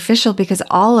superficial because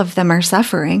all of them are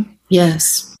suffering.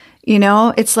 Yes. You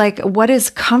know, it's like, what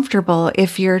is comfortable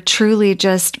if you're truly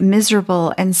just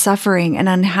miserable and suffering and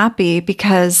unhappy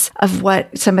because of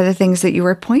what some of the things that you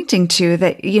were pointing to,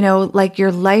 that, you know, like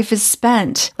your life is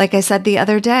spent. Like I said the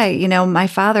other day, you know, my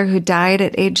father who died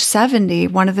at age 70,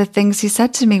 one of the things he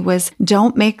said to me was,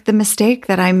 don't make the mistake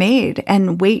that I made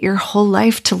and wait your whole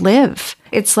life to live.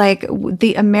 It's like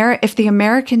if the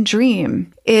American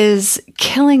dream is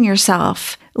killing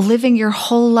yourself, living your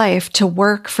whole life to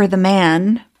work for the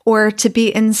man, or to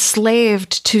be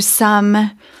enslaved to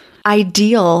some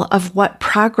ideal of what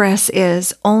progress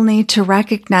is, only to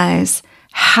recognize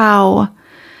how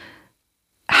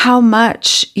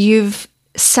much you've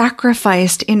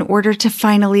sacrificed in order to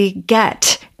finally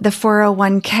get the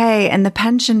 401k and the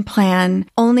pension plan,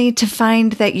 only to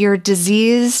find that you're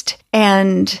diseased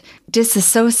and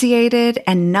disassociated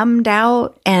and numbed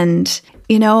out. And,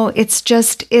 you know, it's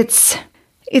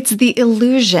the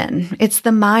illusion. It's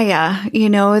the Maya, you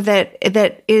know,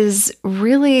 that is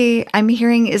really, I'm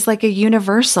hearing, is like a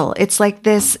universal. It's like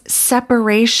this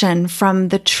separation from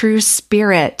the true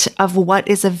spirit of what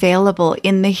is available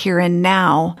in the here and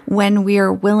now when we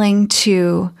are willing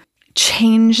to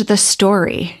change the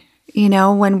story, you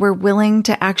know, when we're willing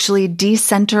to actually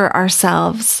decenter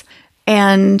ourselves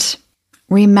and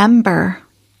remember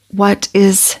what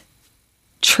is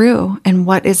true and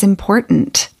what is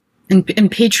important. And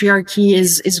patriarchy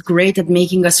is great at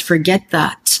making us forget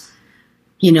that,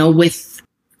 you know, with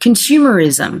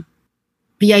consumerism,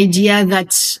 the idea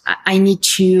that I need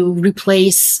to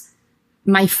replace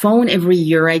my phone every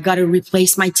year. I got to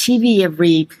replace my TV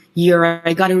every year.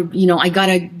 I got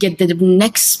to get the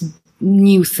next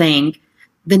new thing,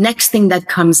 the next thing that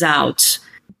comes out.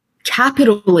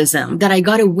 Capitalism, that I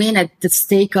got to win at the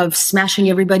stake of smashing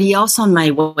everybody else on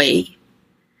my way.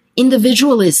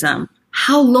 Individualism.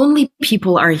 How lonely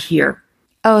people are here.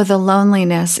 Oh, the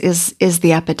loneliness is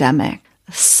the epidemic.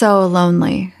 So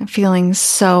lonely, feeling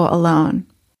so alone.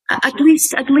 At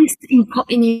least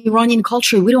in Iranian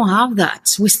culture, we don't have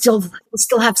that. We still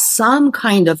have some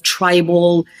kind of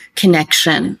tribal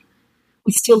connection.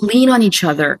 We still lean on each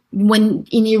other. When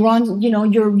in Iran, you know,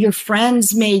 your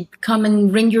friends may come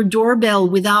and ring your doorbell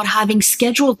without having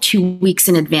scheduled 2 weeks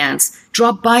in advance.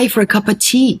 Drop by for a cup of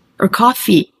tea or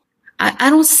coffee.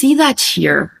 I don't see that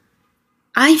here.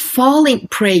 I fall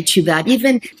prey to that.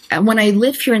 Even when I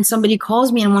live here and somebody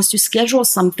calls me and wants to schedule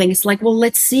something, it's like, well,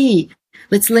 let's see.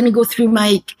 Let me go through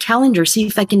my calendar, see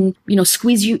if I can, you know,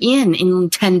 squeeze you in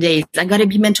 10 days. I got to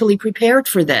be mentally prepared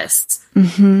for this.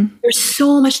 Mm-hmm. There's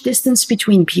so much distance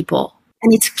between people,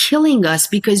 and it's killing us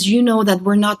because you know that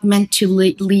we're not meant to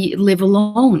live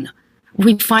alone.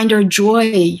 We find our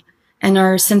joy and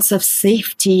our sense of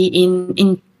safety in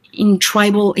the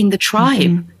tribe,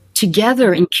 mm-hmm.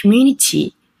 together in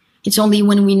community. It's only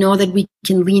when we know that we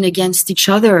can lean against each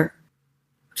other,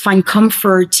 find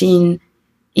comfort in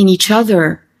each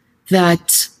other,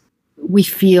 that we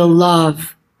feel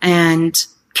love and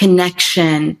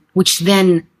connection, which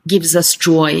then gives us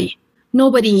joy.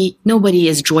 Nobody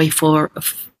is joyful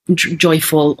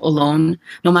alone,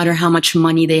 no matter how much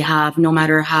money they have, no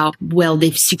matter how well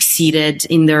they've succeeded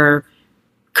in their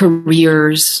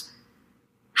careers,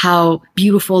 how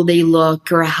beautiful they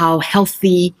look, or how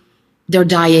healthy their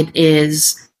diet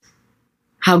is,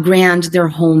 how grand their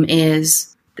home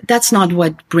is. That's not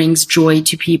what brings joy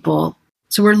to people.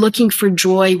 So we're looking for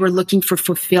joy, we're looking for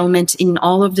fulfillment in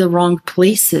all of the wrong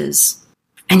places.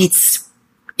 And it's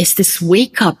this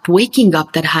waking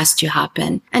up that has to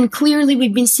happen. And clearly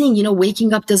we've been seeing, you know,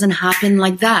 waking up doesn't happen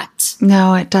like that.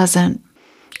 No, it doesn't.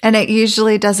 And it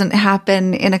usually doesn't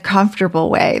happen in a comfortable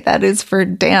way. That is for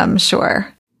damn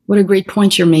sure. What a great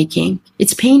point you're making.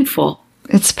 It's painful.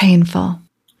 It's painful.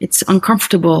 It's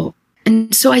uncomfortable.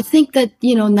 And so I think that,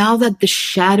 you know, now that the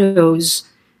shadows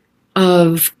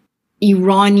of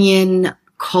Iranian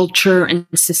culture and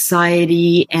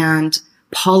society and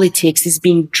politics is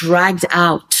being dragged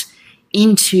out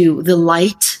into the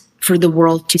light for the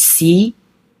world to see,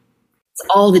 it's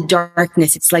all the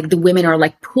darkness. It's like the women are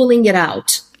like pulling it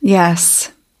out.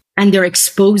 Yes. And they're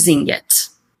exposing it.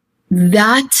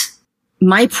 That,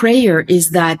 my prayer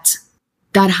is that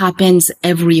happens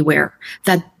everywhere.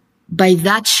 That by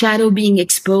that shadow being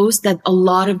exposed, that a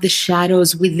lot of the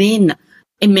shadows within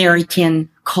American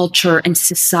culture and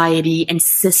society and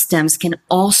systems can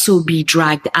also be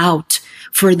dragged out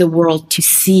for the world to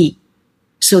see,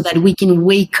 so that we can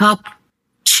wake up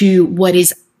to what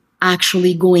is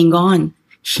actually going on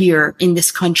here in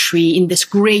this country, in this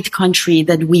great country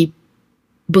that we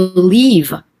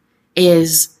believe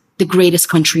is the greatest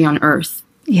country on earth.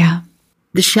 Yeah.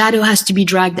 The shadow has to be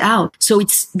dragged out. So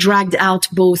it's dragged out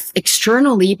both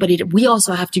externally, but we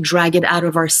also have to drag it out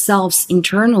of ourselves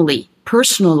internally,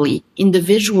 personally,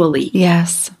 individually.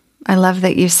 Yes. I love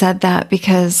that you said that,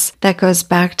 because that goes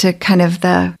back to kind of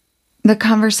the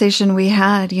conversation we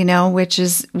had, which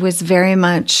was very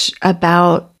much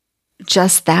about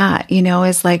just that,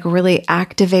 is like really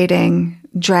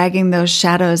dragging those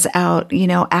shadows out,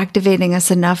 activating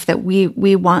us enough that we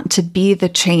want to be the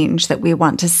change that we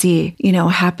want to see,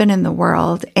 happen in the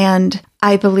world. And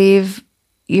I believe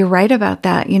you're right about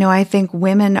that. I think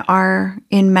women are,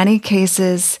 in many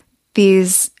cases,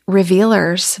 these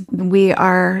revealers. We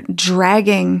are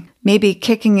dragging, maybe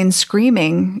kicking and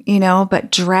screaming,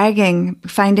 but dragging,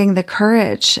 finding the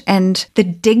courage and the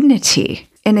dignity.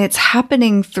 And it's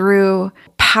happening through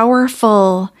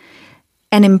powerful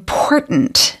and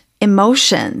important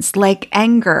emotions like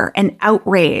anger and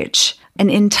outrage and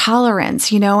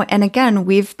intolerance, and again,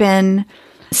 we've been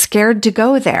scared to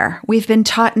go there. We've been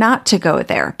taught not to go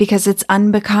there because it's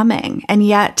unbecoming. And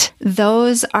yet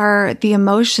those are the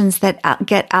emotions that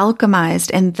get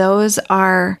alchemized. And those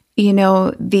are,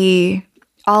 the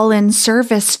all in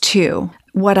service to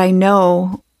what I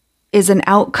know is an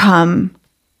outcome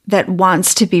that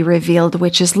wants to be revealed,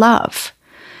 which is love,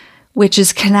 which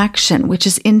is connection, which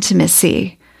is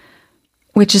intimacy,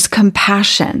 which is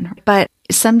compassion. But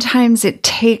sometimes it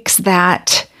takes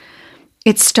that.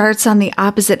 It starts on the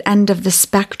opposite end of the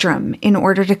spectrum in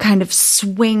order to kind of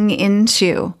swing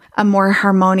into a more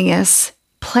harmonious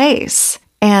place.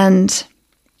 And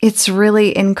it's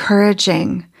really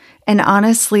encouraging. And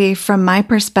honestly, from my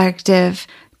perspective,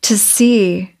 to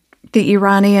see the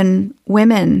Iranian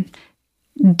women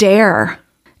dare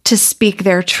to speak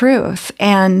their truth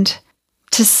and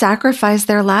to sacrifice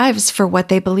their lives for what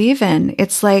they believe in,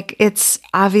 it's like it's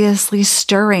obviously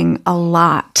stirring a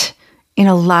lot in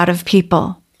a lot of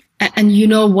people. And you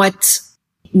know what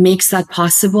makes that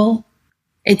possible?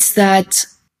 It's that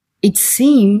it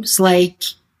seems like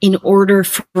in order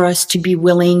for us to be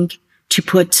willing to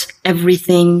put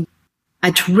everything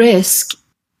at risk,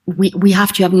 we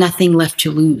have to have nothing left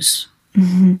to lose.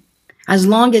 Mm-hmm. As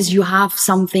long as you have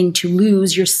something to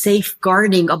lose, you're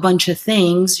safeguarding a bunch of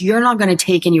things, you're not going to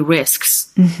take any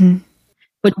risks. Mm-hmm.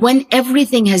 But when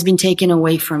everything has been taken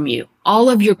away from you, all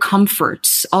of your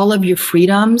comforts, all of your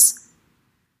freedoms,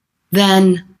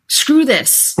 then screw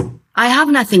this. I have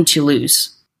nothing to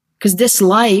lose because this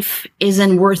life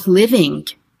isn't worth living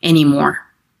anymore.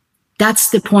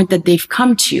 That's the point that they've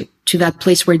come to that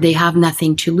place where they have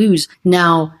nothing to lose.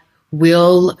 Now,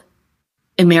 will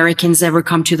Americans ever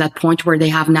come to that point where they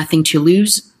have nothing to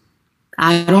lose?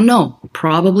 I don't know.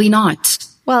 Probably not.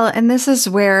 Well, and this is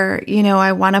where,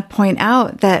 I want to point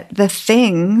out that the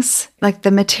things, like the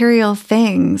material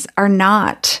things, are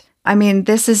not,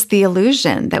 this is the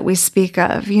illusion that we speak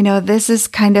of. This is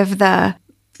kind of the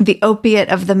opiate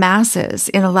of the masses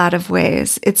in a lot of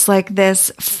ways. It's like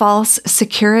this false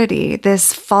security,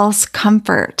 this false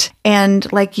comfort.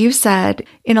 And like you said,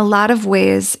 in a lot of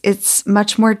ways, it's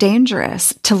much more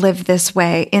dangerous to live this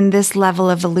way in this level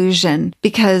of illusion.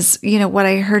 Because, what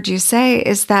I heard you say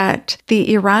is that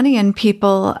the Iranian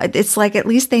people, it's like at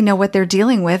least they know what they're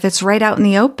dealing with. It's right out in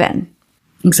the open.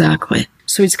 Exactly.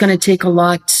 So it's going to take a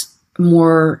lot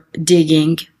more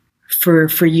digging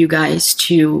for you guys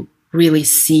to really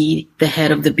see the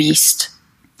head of the beast.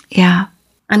 Yeah.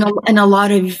 And a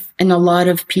lot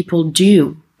of people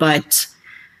do, but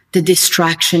the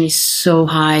distraction is so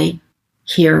high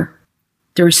here.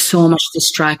 There is so much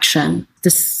distraction.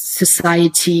 The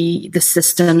society, the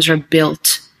systems are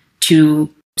built to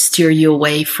steer you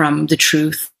away from the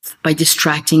truth by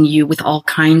distracting you with all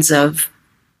kinds of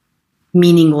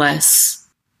meaningless,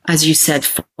 as you said,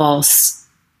 false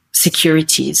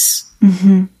securities.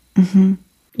 Mm-hmm. Mm-hmm.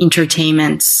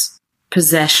 Entertainments,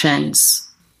 possessions.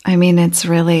 It's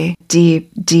really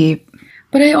deep, deep.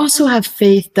 But I also have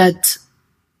faith that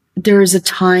there is a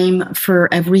time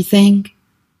for everything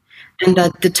and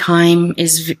that the time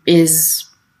is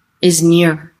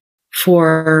near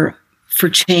for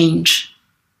change,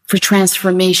 for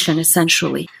transformation,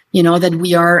 essentially. That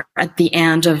we are at the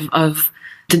end of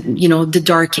the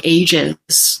dark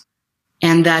ages,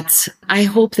 and that I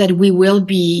hope that we will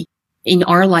be in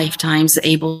our lifetimes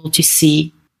able to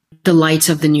see the light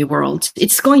of the new world.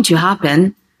 It's going to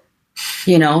happen.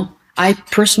 I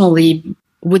personally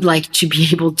would like to be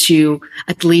able to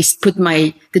at least put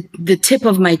the tip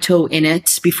of my toe in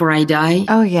it before I die.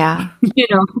 Oh, yeah.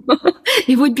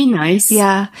 It would be nice.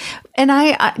 Yeah.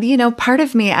 And part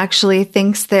of me actually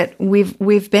thinks that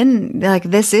we've been like,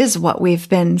 this is what we've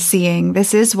been seeing.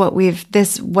 This is what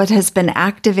what has been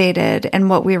activated, and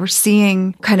what we were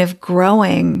seeing kind of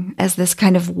growing as this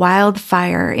kind of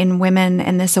wildfire in women,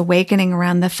 and this awakening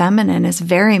around the feminine is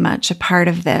very much a part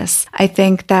of this. I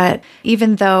think that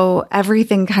even though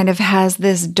everything kind of has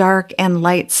this dark and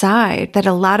light side, that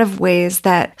a lot of ways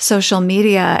that social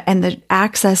media and the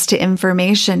access to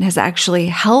information has actually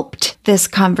helped this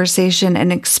conversation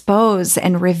and expose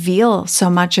and reveal so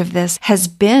much of this has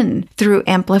been through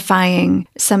amplifying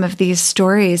some of these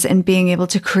stories and being able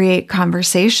to create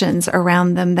conversations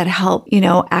around them that help,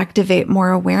 activate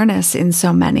more awareness in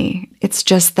so many. It's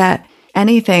just that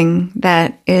anything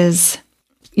that is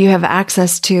you have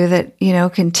access to that,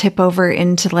 can tip over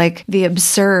into like the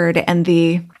absurd and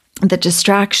the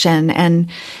distraction. And,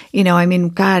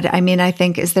 I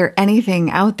think, is there anything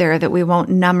out there that we won't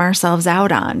numb ourselves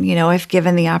out on, if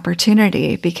given the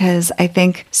opportunity? Because I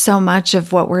think so much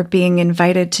of what we're being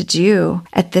invited to do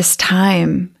at this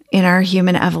time in our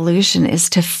human evolution is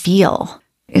to feel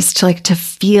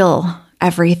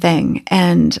everything.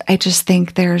 And I just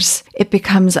think it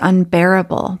becomes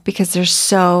unbearable because there's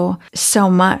so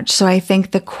much. So I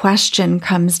think the question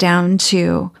comes down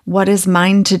to, what is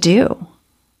mine to do?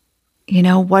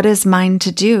 What is mine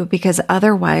to do? Because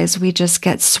otherwise we just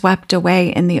get swept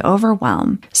away in the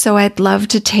overwhelm. So I'd love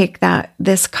to take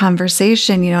this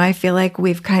conversation. I feel like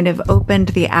we've kind of opened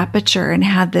the aperture and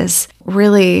had this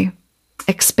really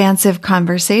expansive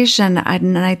conversation.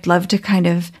 And I'd love to kind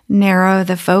of narrow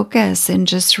the focus and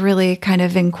just really kind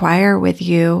of inquire with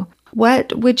you.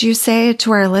 What would you say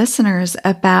to our listeners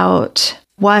about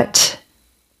what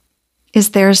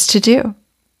is theirs to do?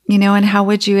 And how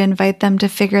would you invite them to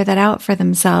figure that out for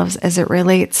themselves as it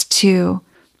relates to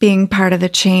being part of the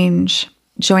change,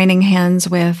 joining hands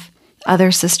with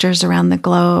other sisters around the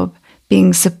globe,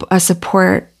 being a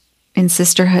support in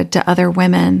sisterhood to other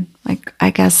women? Like,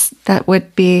 I guess that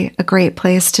would be a great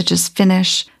place to just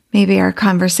finish. Maybe our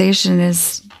conversation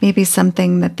is maybe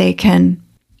something that they can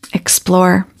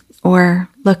explore or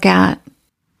look at.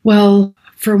 Well,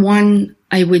 for one,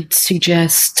 I would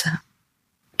suggest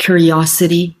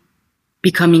curiosity.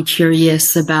 Becoming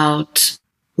curious about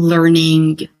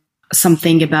learning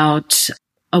something about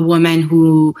a woman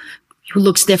who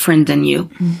looks different than you.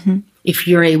 Mm-hmm. If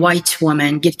you're a white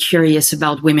woman, get curious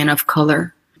about women of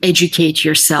color. Educate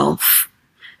yourself,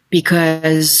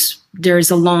 because there's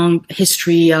a long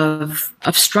history of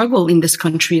struggle in this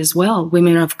country as well.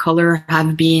 Women of color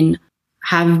have been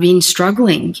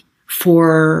struggling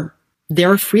for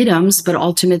their freedoms, but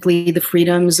ultimately the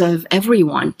freedoms of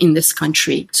everyone in this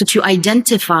country. So to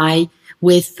identify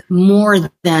with more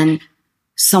than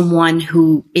someone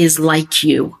who is like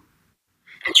you,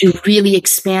 to really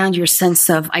expand your sense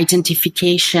of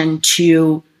identification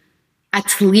to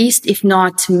at least, if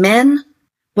not men,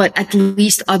 but at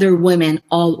least other women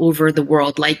all over the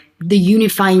world, like the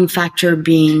unifying factor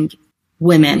being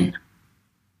women,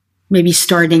 maybe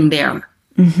starting there,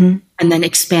 mm-hmm. and then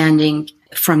expanding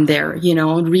from there,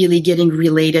 really getting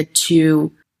related to,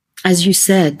 as you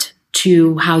said,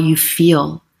 to how you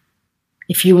feel.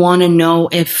 If you want to know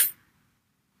if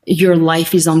your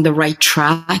life is on the right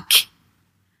track,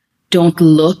 don't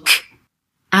look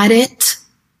at it.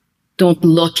 Don't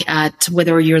look at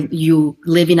whether you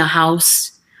live in a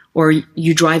house or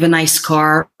you drive a nice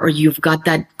car or you've got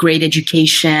that great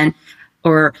education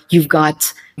or you've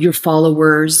got your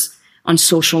followers on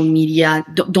social media.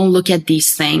 Don't look at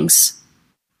these things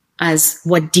as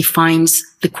what defines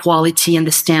the quality and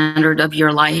the standard of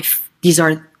your life. These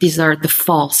are the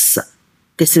false.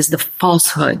 This is the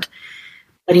falsehood.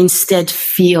 But instead,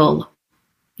 feel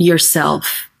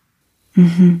yourself.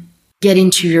 Mm-hmm. Get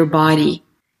into your body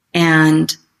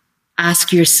and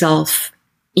ask yourself,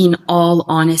 in all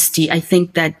honesty, I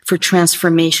think that for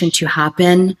transformation to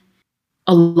happen,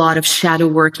 a lot of shadow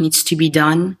work needs to be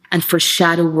done. And for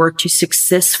shadow work to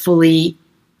successfully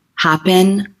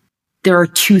happen, there are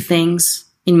two things,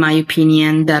 in my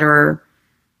opinion, that are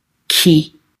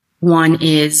key. One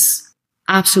is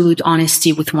absolute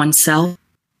honesty with oneself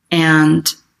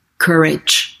and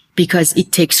courage, because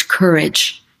it takes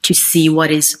courage to see what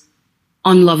is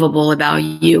unlovable about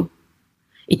you.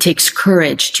 It takes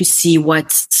courage to see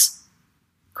what's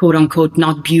quote unquote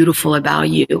not beautiful about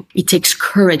you. It takes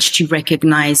courage to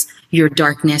recognize your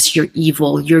darkness, your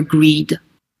evil, your greed,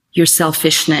 your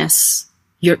selfishness,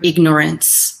 your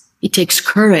ignorance. It takes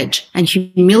courage and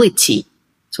humility.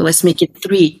 So let's make it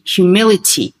 3.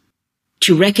 Humility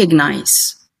to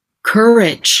recognize,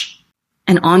 courage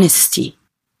and honesty,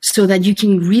 so that you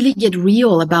can really get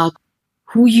real about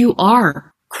who you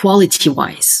are,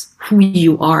 quality-wise, who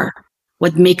you are.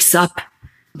 what makes up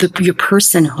your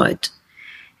personhood,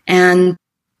 and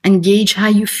gauge how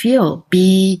you feel.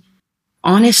 Be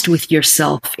honest with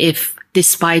yourself if,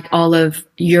 despite all of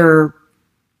your,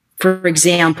 for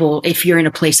example, if you're in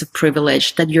a place of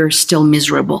privilege, that you're still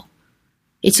miserable.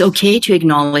 It's okay to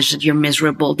acknowledge that you're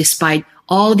miserable despite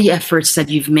all the efforts that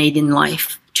you've made in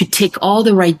life to tick all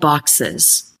the right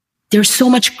boxes. There's so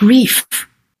much grief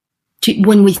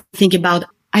when we think about,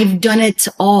 I've done it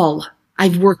all.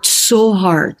 I've worked so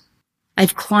hard.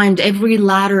 I've climbed every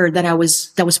ladder that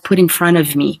was put in front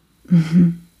of me,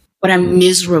 but I'm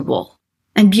miserable.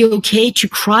 And be okay to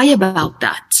cry about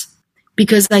that,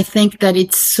 because I think that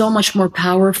it's so much more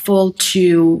powerful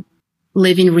to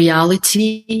live in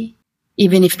reality,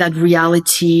 even if that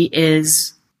reality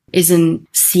isn't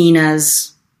seen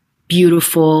as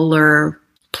beautiful or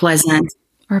pleasant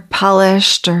or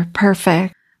polished or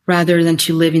perfect, rather than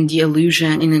to live in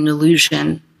an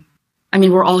illusion. I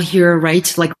mean, we're all here,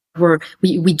 right? Like we're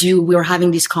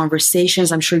having these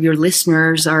conversations. I'm sure your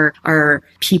listeners are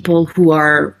people who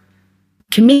are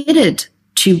committed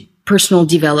to personal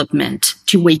development,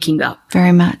 to waking up.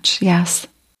 Very much, yes.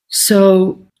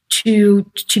 So to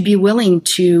be willing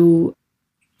to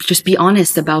just be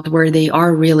honest about where they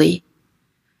are really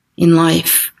in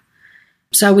life.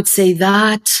 So I would say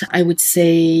that. I would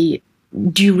say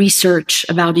do research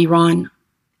about Iran.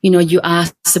 You know, you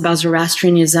asked about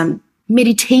Zoroastrianism.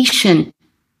 Meditation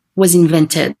was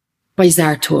invented by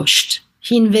Zarathustra.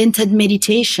 He invented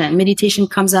meditation. Meditation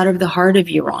comes out of the heart of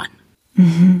Iran.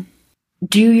 Mm-hmm.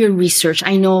 Do your research.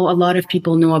 I know a lot of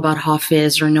people know about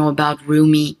Hafiz or know about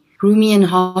Rumi. Rumi and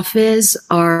Hafiz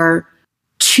are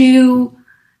two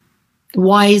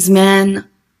wise men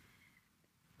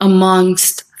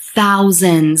amongst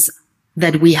thousands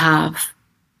that we have,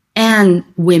 and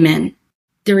women.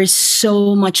 There is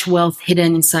so much wealth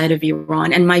hidden inside of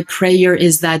Iran. And my prayer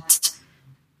is that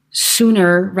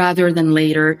sooner rather than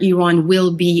later, Iran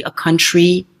will be a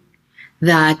country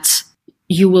that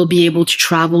you will be able to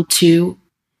travel to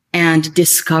and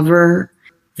discover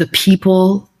the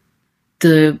people,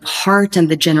 the heart and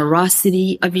the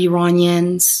generosity of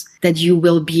Iranians, that you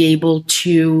will be able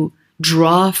to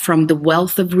draw from the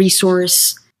wealth of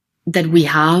resource that we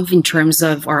have in terms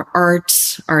of our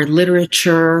arts, our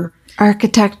literature,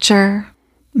 architecture.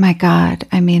 My God,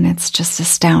 I mean, it's just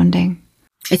astounding.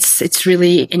 It's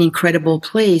really an incredible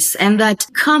place, and that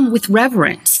come with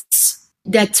reverence.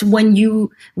 That when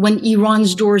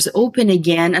Iran's doors open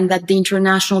again and that the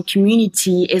international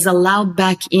community is allowed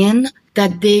back in,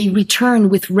 that they return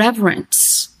with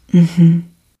reverence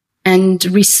and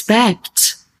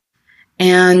respect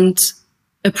and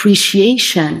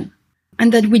appreciation,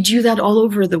 and that we do that all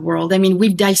over the world. I mean,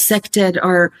 we've dissected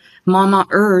our Mama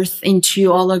Earth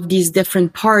into all of these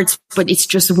different parts, but it's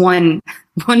just one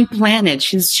planet.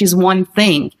 She's one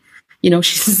thing, you know.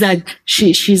 She's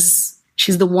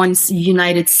the one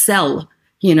united cell,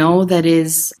 you know, that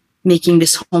is making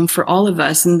this home for all of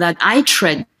us, and that I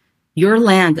tread your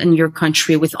land and your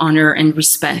country with honor and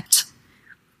respect.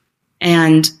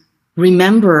 And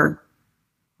remember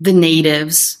the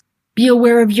natives. Be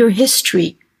aware of your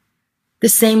history. The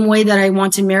same way that I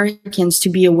want Americans to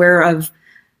be aware of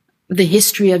the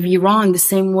history of Iran, the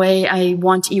same way I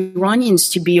want Iranians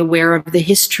to be aware of the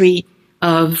history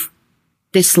of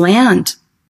this land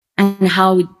and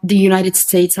how the United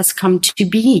States has come to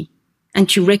be, and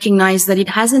to recognize that it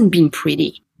hasn't been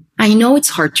pretty. I know it's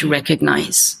hard to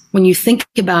recognize. When you think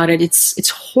about it, it's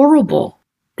horrible.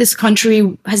 This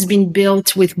country has been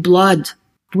built with blood.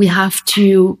 We have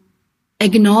to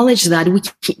acknowledge that.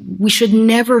 We should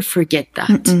never forget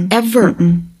that, ever.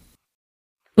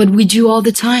 But we do all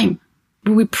the time.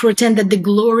 We pretend that the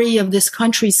glory of this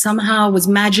country somehow was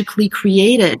magically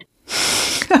created.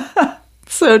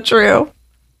 So true.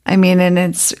 I mean, and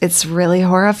it's really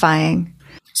horrifying.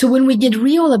 So when we get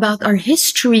real about our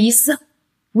histories,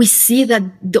 we see that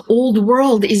the old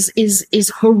world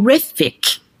is horrific,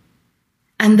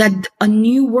 and that a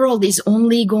new world is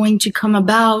only going to come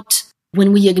about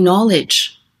when we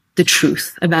acknowledge the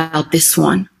truth about this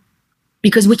one.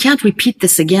 Because we can't repeat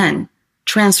this again.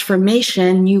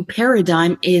 Transformation, new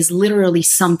paradigm is literally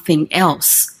something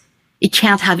else. It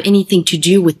can't have anything to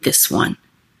do with this one.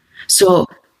 So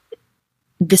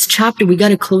this chapter, we got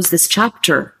to close this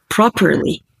chapter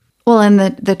properly. Well, and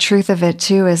the truth of it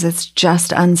too is it's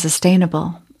just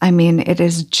unsustainable. I mean, it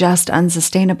is just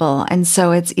unsustainable. And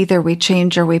so it's either we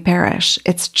change or we perish.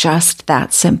 It's just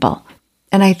that simple.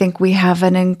 And I think we have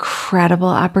an incredible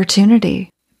opportunity.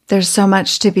 There's so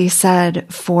much to be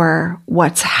said for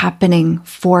what's happening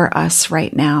for us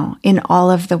right now in all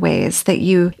of the ways that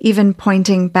you, even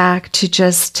pointing back to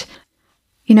just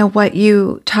You know, what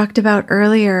you talked about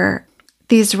earlier,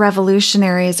 these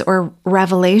revolutionaries or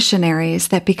revelationaries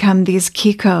that become these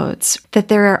key codes, that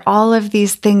there are all of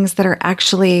these things that are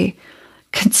actually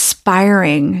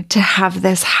conspiring to have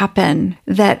this happen,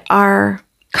 that are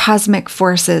cosmic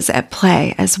forces at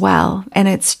play as well. And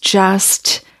it's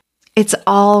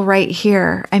all right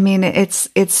here. I mean,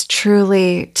 it's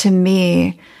truly, to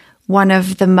me, one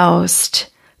of the most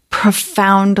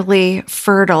profoundly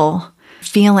fertile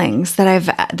feelings that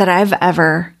I've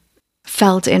ever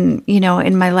felt in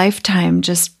my lifetime,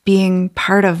 just being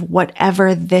part of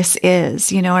whatever this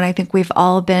is, and I think we've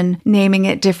all been naming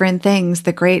it different things,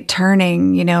 the great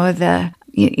turning,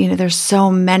 there's so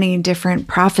many different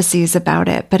prophecies about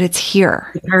it, but it's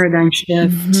here. The paradigm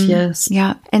shift. Mm-hmm. Yes.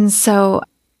 Yeah. And so,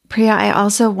 Priya, I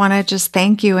also want to just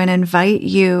thank you and invite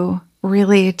you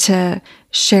really to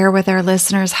share with our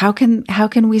listeners, how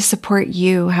can we support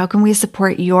you? How can we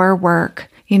support your work?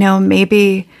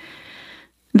 Maybe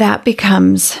that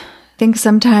becomes, I think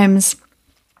sometimes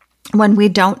when we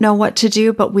don't know what to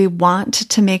do, but we want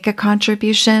to make a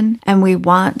contribution and we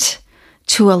want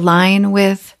to align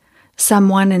with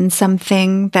someone and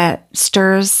something that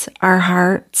stirs our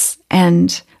hearts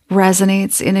and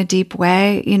resonates in a deep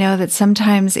way, that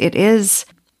sometimes it is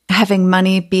having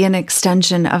money be an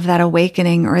extension of that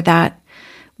awakening, or that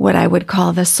what I would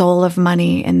call the soul of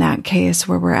money in that case,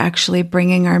 where we're actually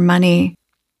bringing our money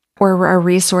or our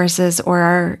resources or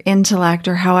our intellect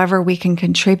or however we can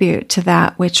contribute to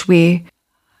that which we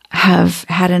have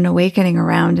had an awakening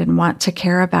around and want to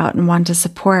care about and want to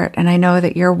support. And I know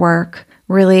that your work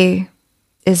really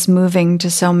is moving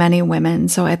to so many women.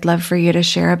 So I'd love for you to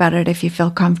share about it if you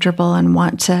feel comfortable and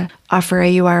want to offer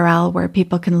a URL where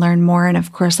people can learn more. And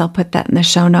of course, I'll put that in the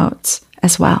show notes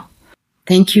as well.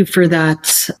 Thank you for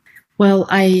that. Well,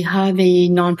 I have a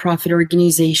nonprofit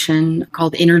organization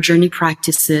called Inner Journey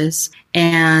Practices.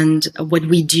 And what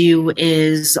we do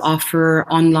is offer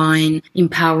online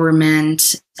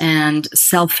empowerment and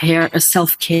self-care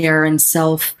and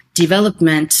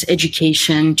self-development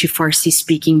education to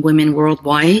Farsi-speaking women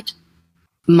worldwide.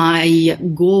 My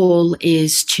goal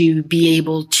is to be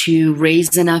able to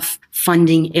raise enough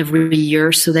funding every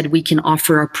year so that we can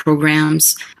offer our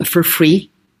programs for free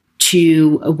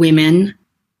to women.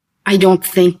 I don't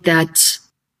think that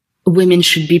women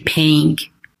should be paying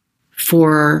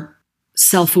for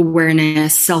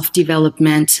self-awareness,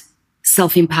 self-development,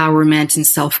 self-empowerment, and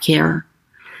self-care.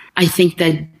 I think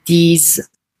that these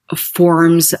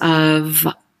forms of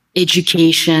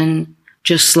education,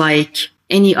 just like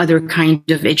any other kind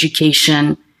of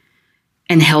education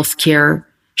and healthcare,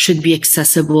 should be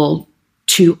accessible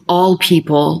to all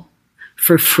people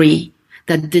for free.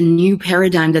 That the new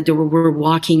paradigm that we're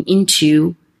walking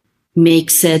into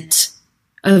makes it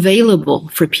available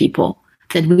for people,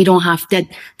 that we don't have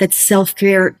that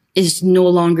self-care is no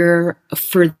longer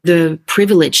for the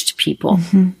privileged people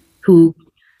who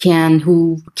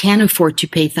can afford to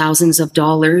pay thousands of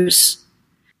dollars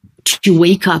to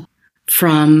wake up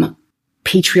from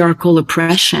patriarchal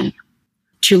oppression,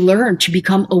 to learn, to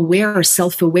become aware,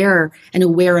 self-aware, and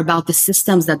aware about the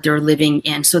systems that they're living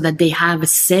in so that they have a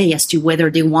say as to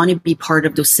whether they want to be part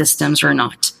of those systems or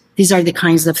not. These are the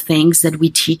kinds of things that we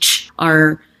teach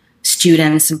our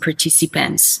students and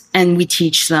participants, and we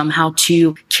teach them how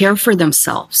to care for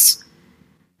themselves,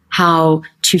 how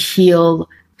to heal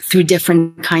through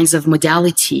different kinds of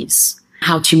modalities,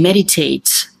 how to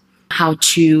meditate, how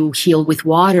to heal with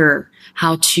water,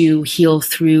 how to heal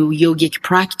through yogic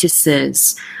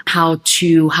practices, how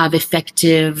to have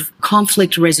effective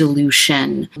conflict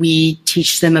resolution. We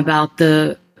teach them about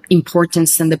the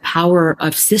importance and the power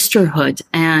of sisterhood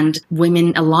and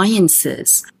women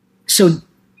alliances. So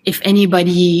if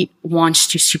anybody wants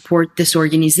to support this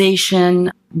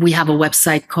organization, we have a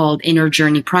website called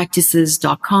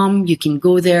innerjourneypractices.com. You can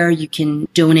go there. You can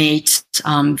donate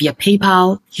via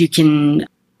PayPal. You can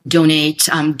donate,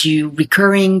 do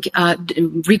recurring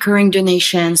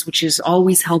donations, which is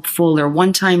always helpful, or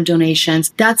one-time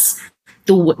donations. That's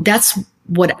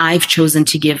what I've chosen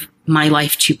to give my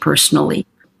life to personally.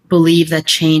 Believe that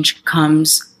change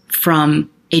comes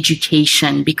from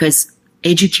education, because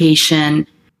education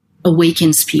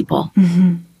awakens people.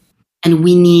 And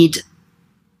we need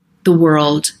the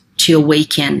world to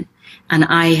awaken. And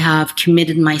I have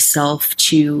committed myself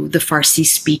to the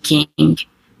Farsi-speaking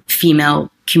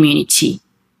female community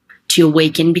to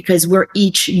awaken, because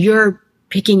you're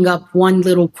picking up one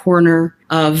little corner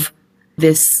of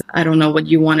this, I don't know what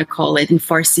you want to call it. In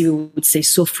Farsi, we would say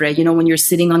sofre. When you're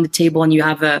sitting on the table and you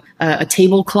have a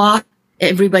tablecloth,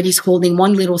 everybody's holding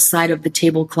one little side of the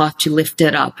tablecloth to lift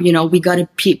it up. We got to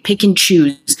pick and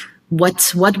choose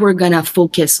what we're going to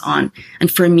focus on.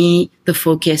 And for me, the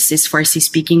focus is Farsi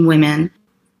speaking women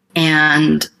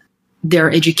and their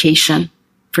education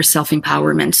for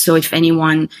self-empowerment. So if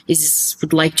anyone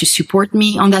would like to support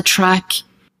me on that track,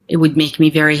 it would make me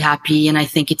very happy. And I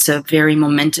think it's a very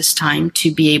momentous time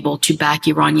to be able to back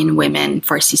Iranian women,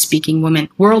 Farsi speaking women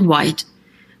worldwide.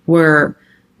 We're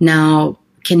now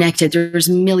connected. There's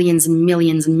millions and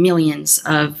millions and millions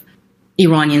of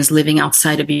Iranians living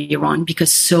outside of Iran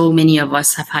because so many of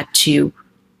us have had to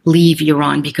leave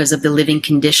Iran because of the living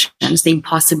conditions, the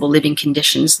impossible living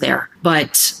conditions there.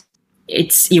 But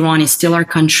Iran is still our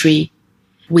country.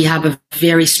 We have a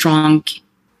very strong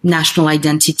national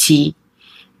identity,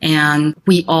 and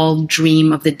we all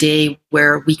dream of the day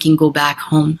where we can go back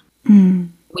home.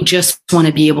 We just want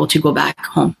to be able to go back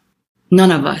home.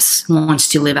 None of us wants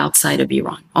to live outside of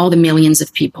Iran. All the millions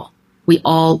of people. We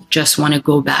all just want to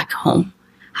go back home,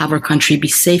 have our country be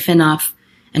safe enough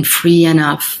and free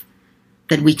enough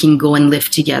that we can go and live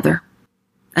together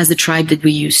as the tribe that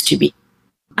we used to be.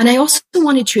 And I also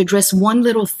wanted to address one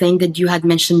little thing that you had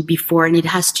mentioned before, and it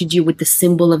has to do with the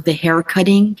symbol of the hair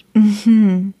cutting.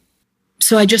 Mm-hmm.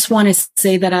 So I just want to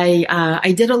say that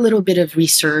I did a little bit of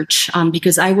research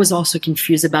because I was also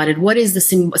confused about it. What is the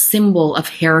symbol of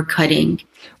hair cutting?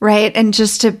 Right. And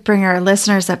just to bring our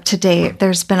listeners up to date,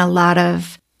 there's been a lot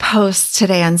of posts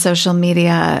today on social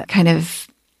media kind of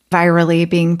virally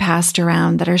being passed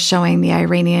around that are showing the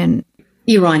Iranian.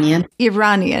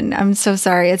 I'm so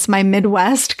sorry. It's my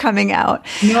Midwest coming out.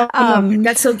 No,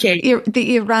 that's okay.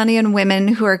 The Iranian women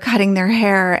who are cutting their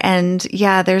hair. And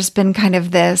yeah, there's been kind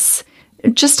of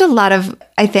just a lot of,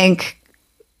 I think,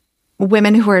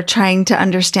 women who are trying to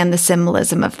understand the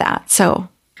symbolism of that. So,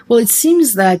 well, it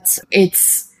seems that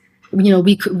it's,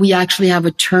 we actually have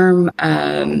a term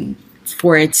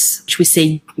for it, which we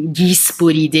say gis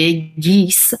buride.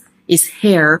 Gis is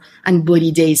hair and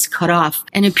buride is cut off.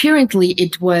 And apparently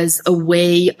it was a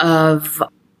way of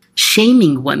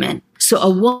shaming women. So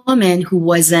a woman who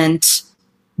wasn't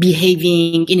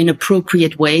behaving in an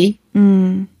appropriate way,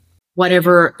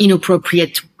 whatever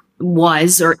inappropriate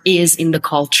was or is in the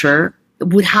culture,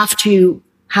 would have to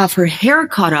have her hair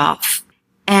cut off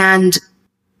and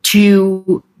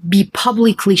to be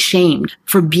publicly shamed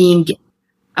for being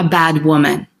a bad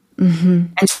woman. Mm-hmm.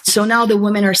 And so now the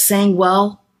women are saying,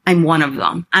 well, I'm one of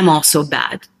them. I'm also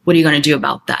bad. What are you going to do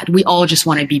about that? We all just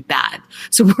want to be bad.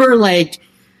 So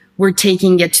we're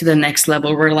taking it to the next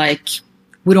level. We're like,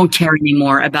 we don't care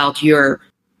anymore about your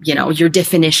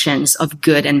definitions of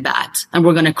good and bad. And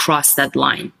we're going to cross that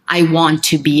line. I want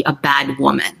to be a bad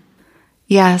woman.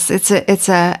 Yes, it's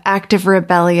a act of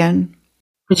rebellion.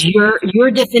 Because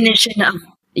your definition of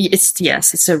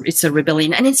it's a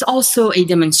rebellion, and it's also a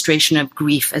demonstration of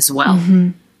grief as well,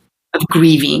 of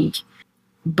grieving.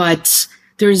 But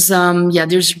there's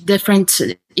different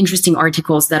interesting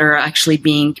articles that are actually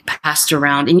being passed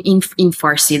around in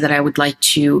Farsi that I would like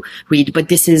to read. But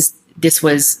this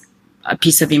was a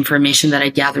piece of information that I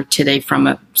gathered today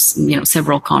from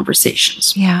several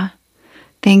conversations. Yeah.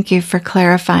 Thank you for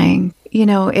clarifying.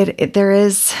 There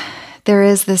is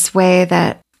this way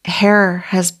that hair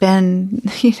has been,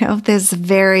 this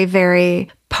very, very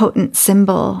potent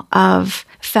symbol of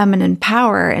feminine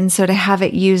power. And so to have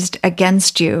it used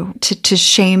against you, to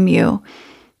shame you,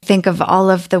 think of all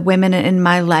of the women in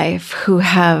my life who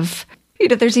have,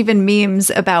 there's even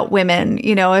memes about women,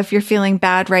 if you're feeling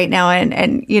bad right now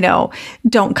and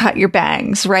don't cut your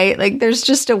bangs, right? Like there's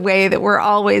just a way that we're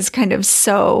always kind of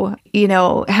so,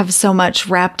 have so much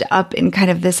wrapped up in kind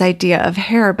of this idea of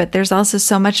hair, but there's also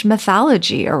so much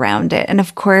mythology around it. And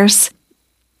of course,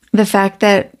 the fact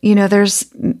that,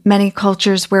 there's many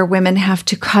cultures where women have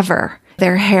to cover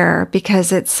their hair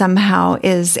because it somehow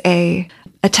is a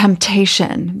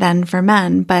temptation then for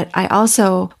men. But I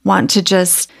also want to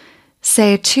just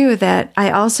say too that I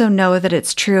also know that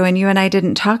it's true, and you and I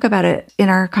didn't talk about it in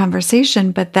our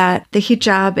conversation, but that the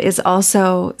hijab is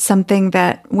also something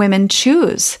that women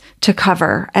choose to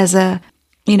cover as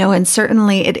and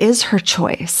certainly it is her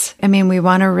choice. I mean, we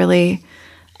want to really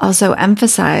also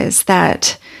emphasize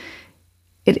that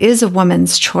it is a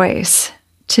woman's choice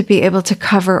to be able to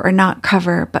cover or not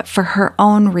cover, but for her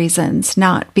own reasons,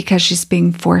 not because she's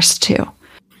being forced to.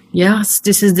 Yes,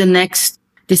 this is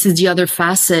the other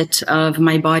facet of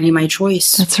my body, my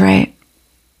choice. That's right.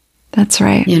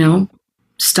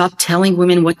 Stop telling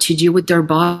women what to do with their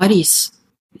bodies.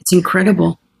 It's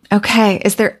incredible. Okay.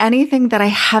 Is there anything that I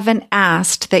haven't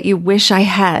asked that you wish I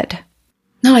had?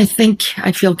 No, I think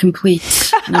I feel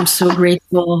complete. And I'm so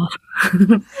grateful.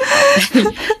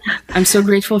 I'm so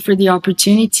grateful for the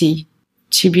opportunity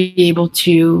to be able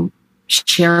to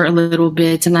share a little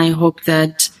bit. And I hope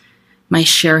that my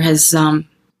share has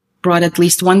brought at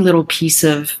least one little piece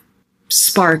of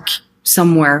spark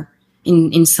somewhere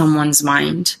in someone's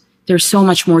mind. There's so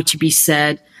much more to be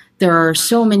said. There are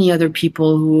so many other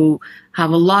people who have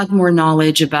a lot more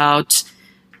knowledge about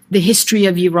the history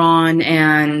of Iran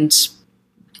and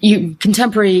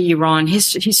contemporary Iran,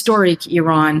 historic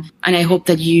Iran. And I hope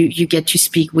that you get to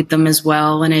speak with them as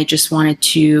well. And I just wanted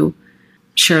to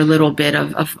share a little bit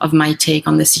of my take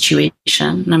on the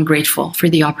situation. And I'm grateful for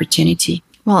the opportunity.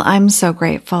 Well, I'm so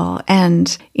grateful.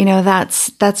 And,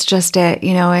 that's just it.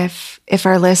 If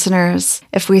our listeners,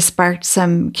 if we sparked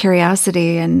some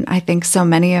curiosity, and I think so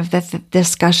many of the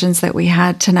discussions that we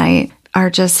had tonight are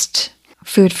just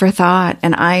food for thought.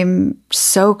 And I'm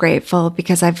so grateful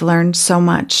because I've learned so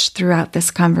much throughout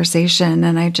this conversation.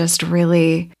 And I just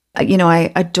really,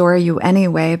 I adore you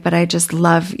anyway, but I just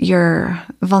love your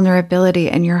vulnerability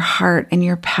and your heart and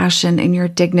your passion and your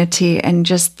dignity, and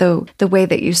just the way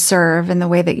that you serve and the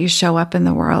way that you show up in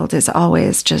the world is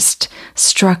always just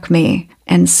struck me.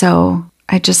 And so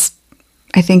I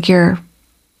think you're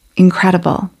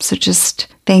incredible. So just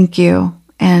thank you.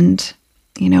 And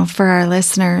for our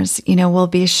listeners, we'll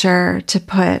be sure to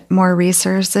put more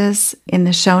resources in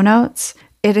the show notes.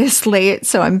 It is late,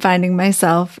 so I'm finding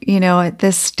myself, at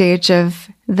this stage of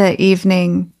the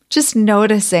evening, just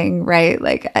noticing, right?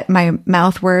 Like my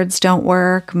mouth words don't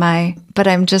work, but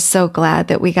I'm just so glad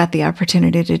that we got the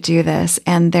opportunity to do this.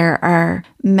 And there are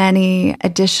many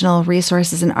additional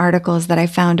resources and articles that I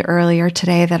found earlier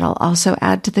today that I'll also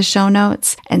add to the show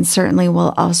notes, and certainly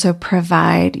will also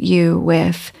provide you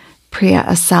with Priya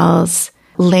Assal's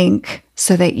link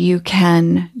so that you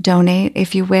can donate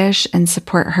if you wish and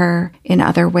support her in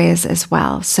other ways as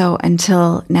well. So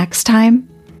until next time,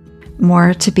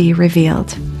 more to be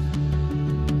revealed.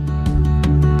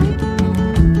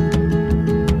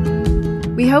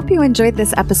 We hope you enjoyed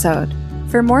this episode.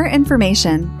 For more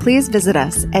information, please visit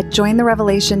us at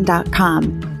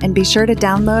jointherevelation.com and be sure to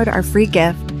download our free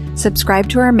gift, subscribe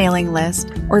to our mailing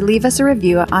list, or leave us a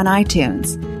review on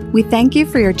iTunes. We thank you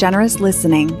for your generous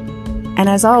listening. And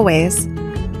as always,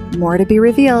 more to be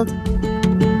revealed.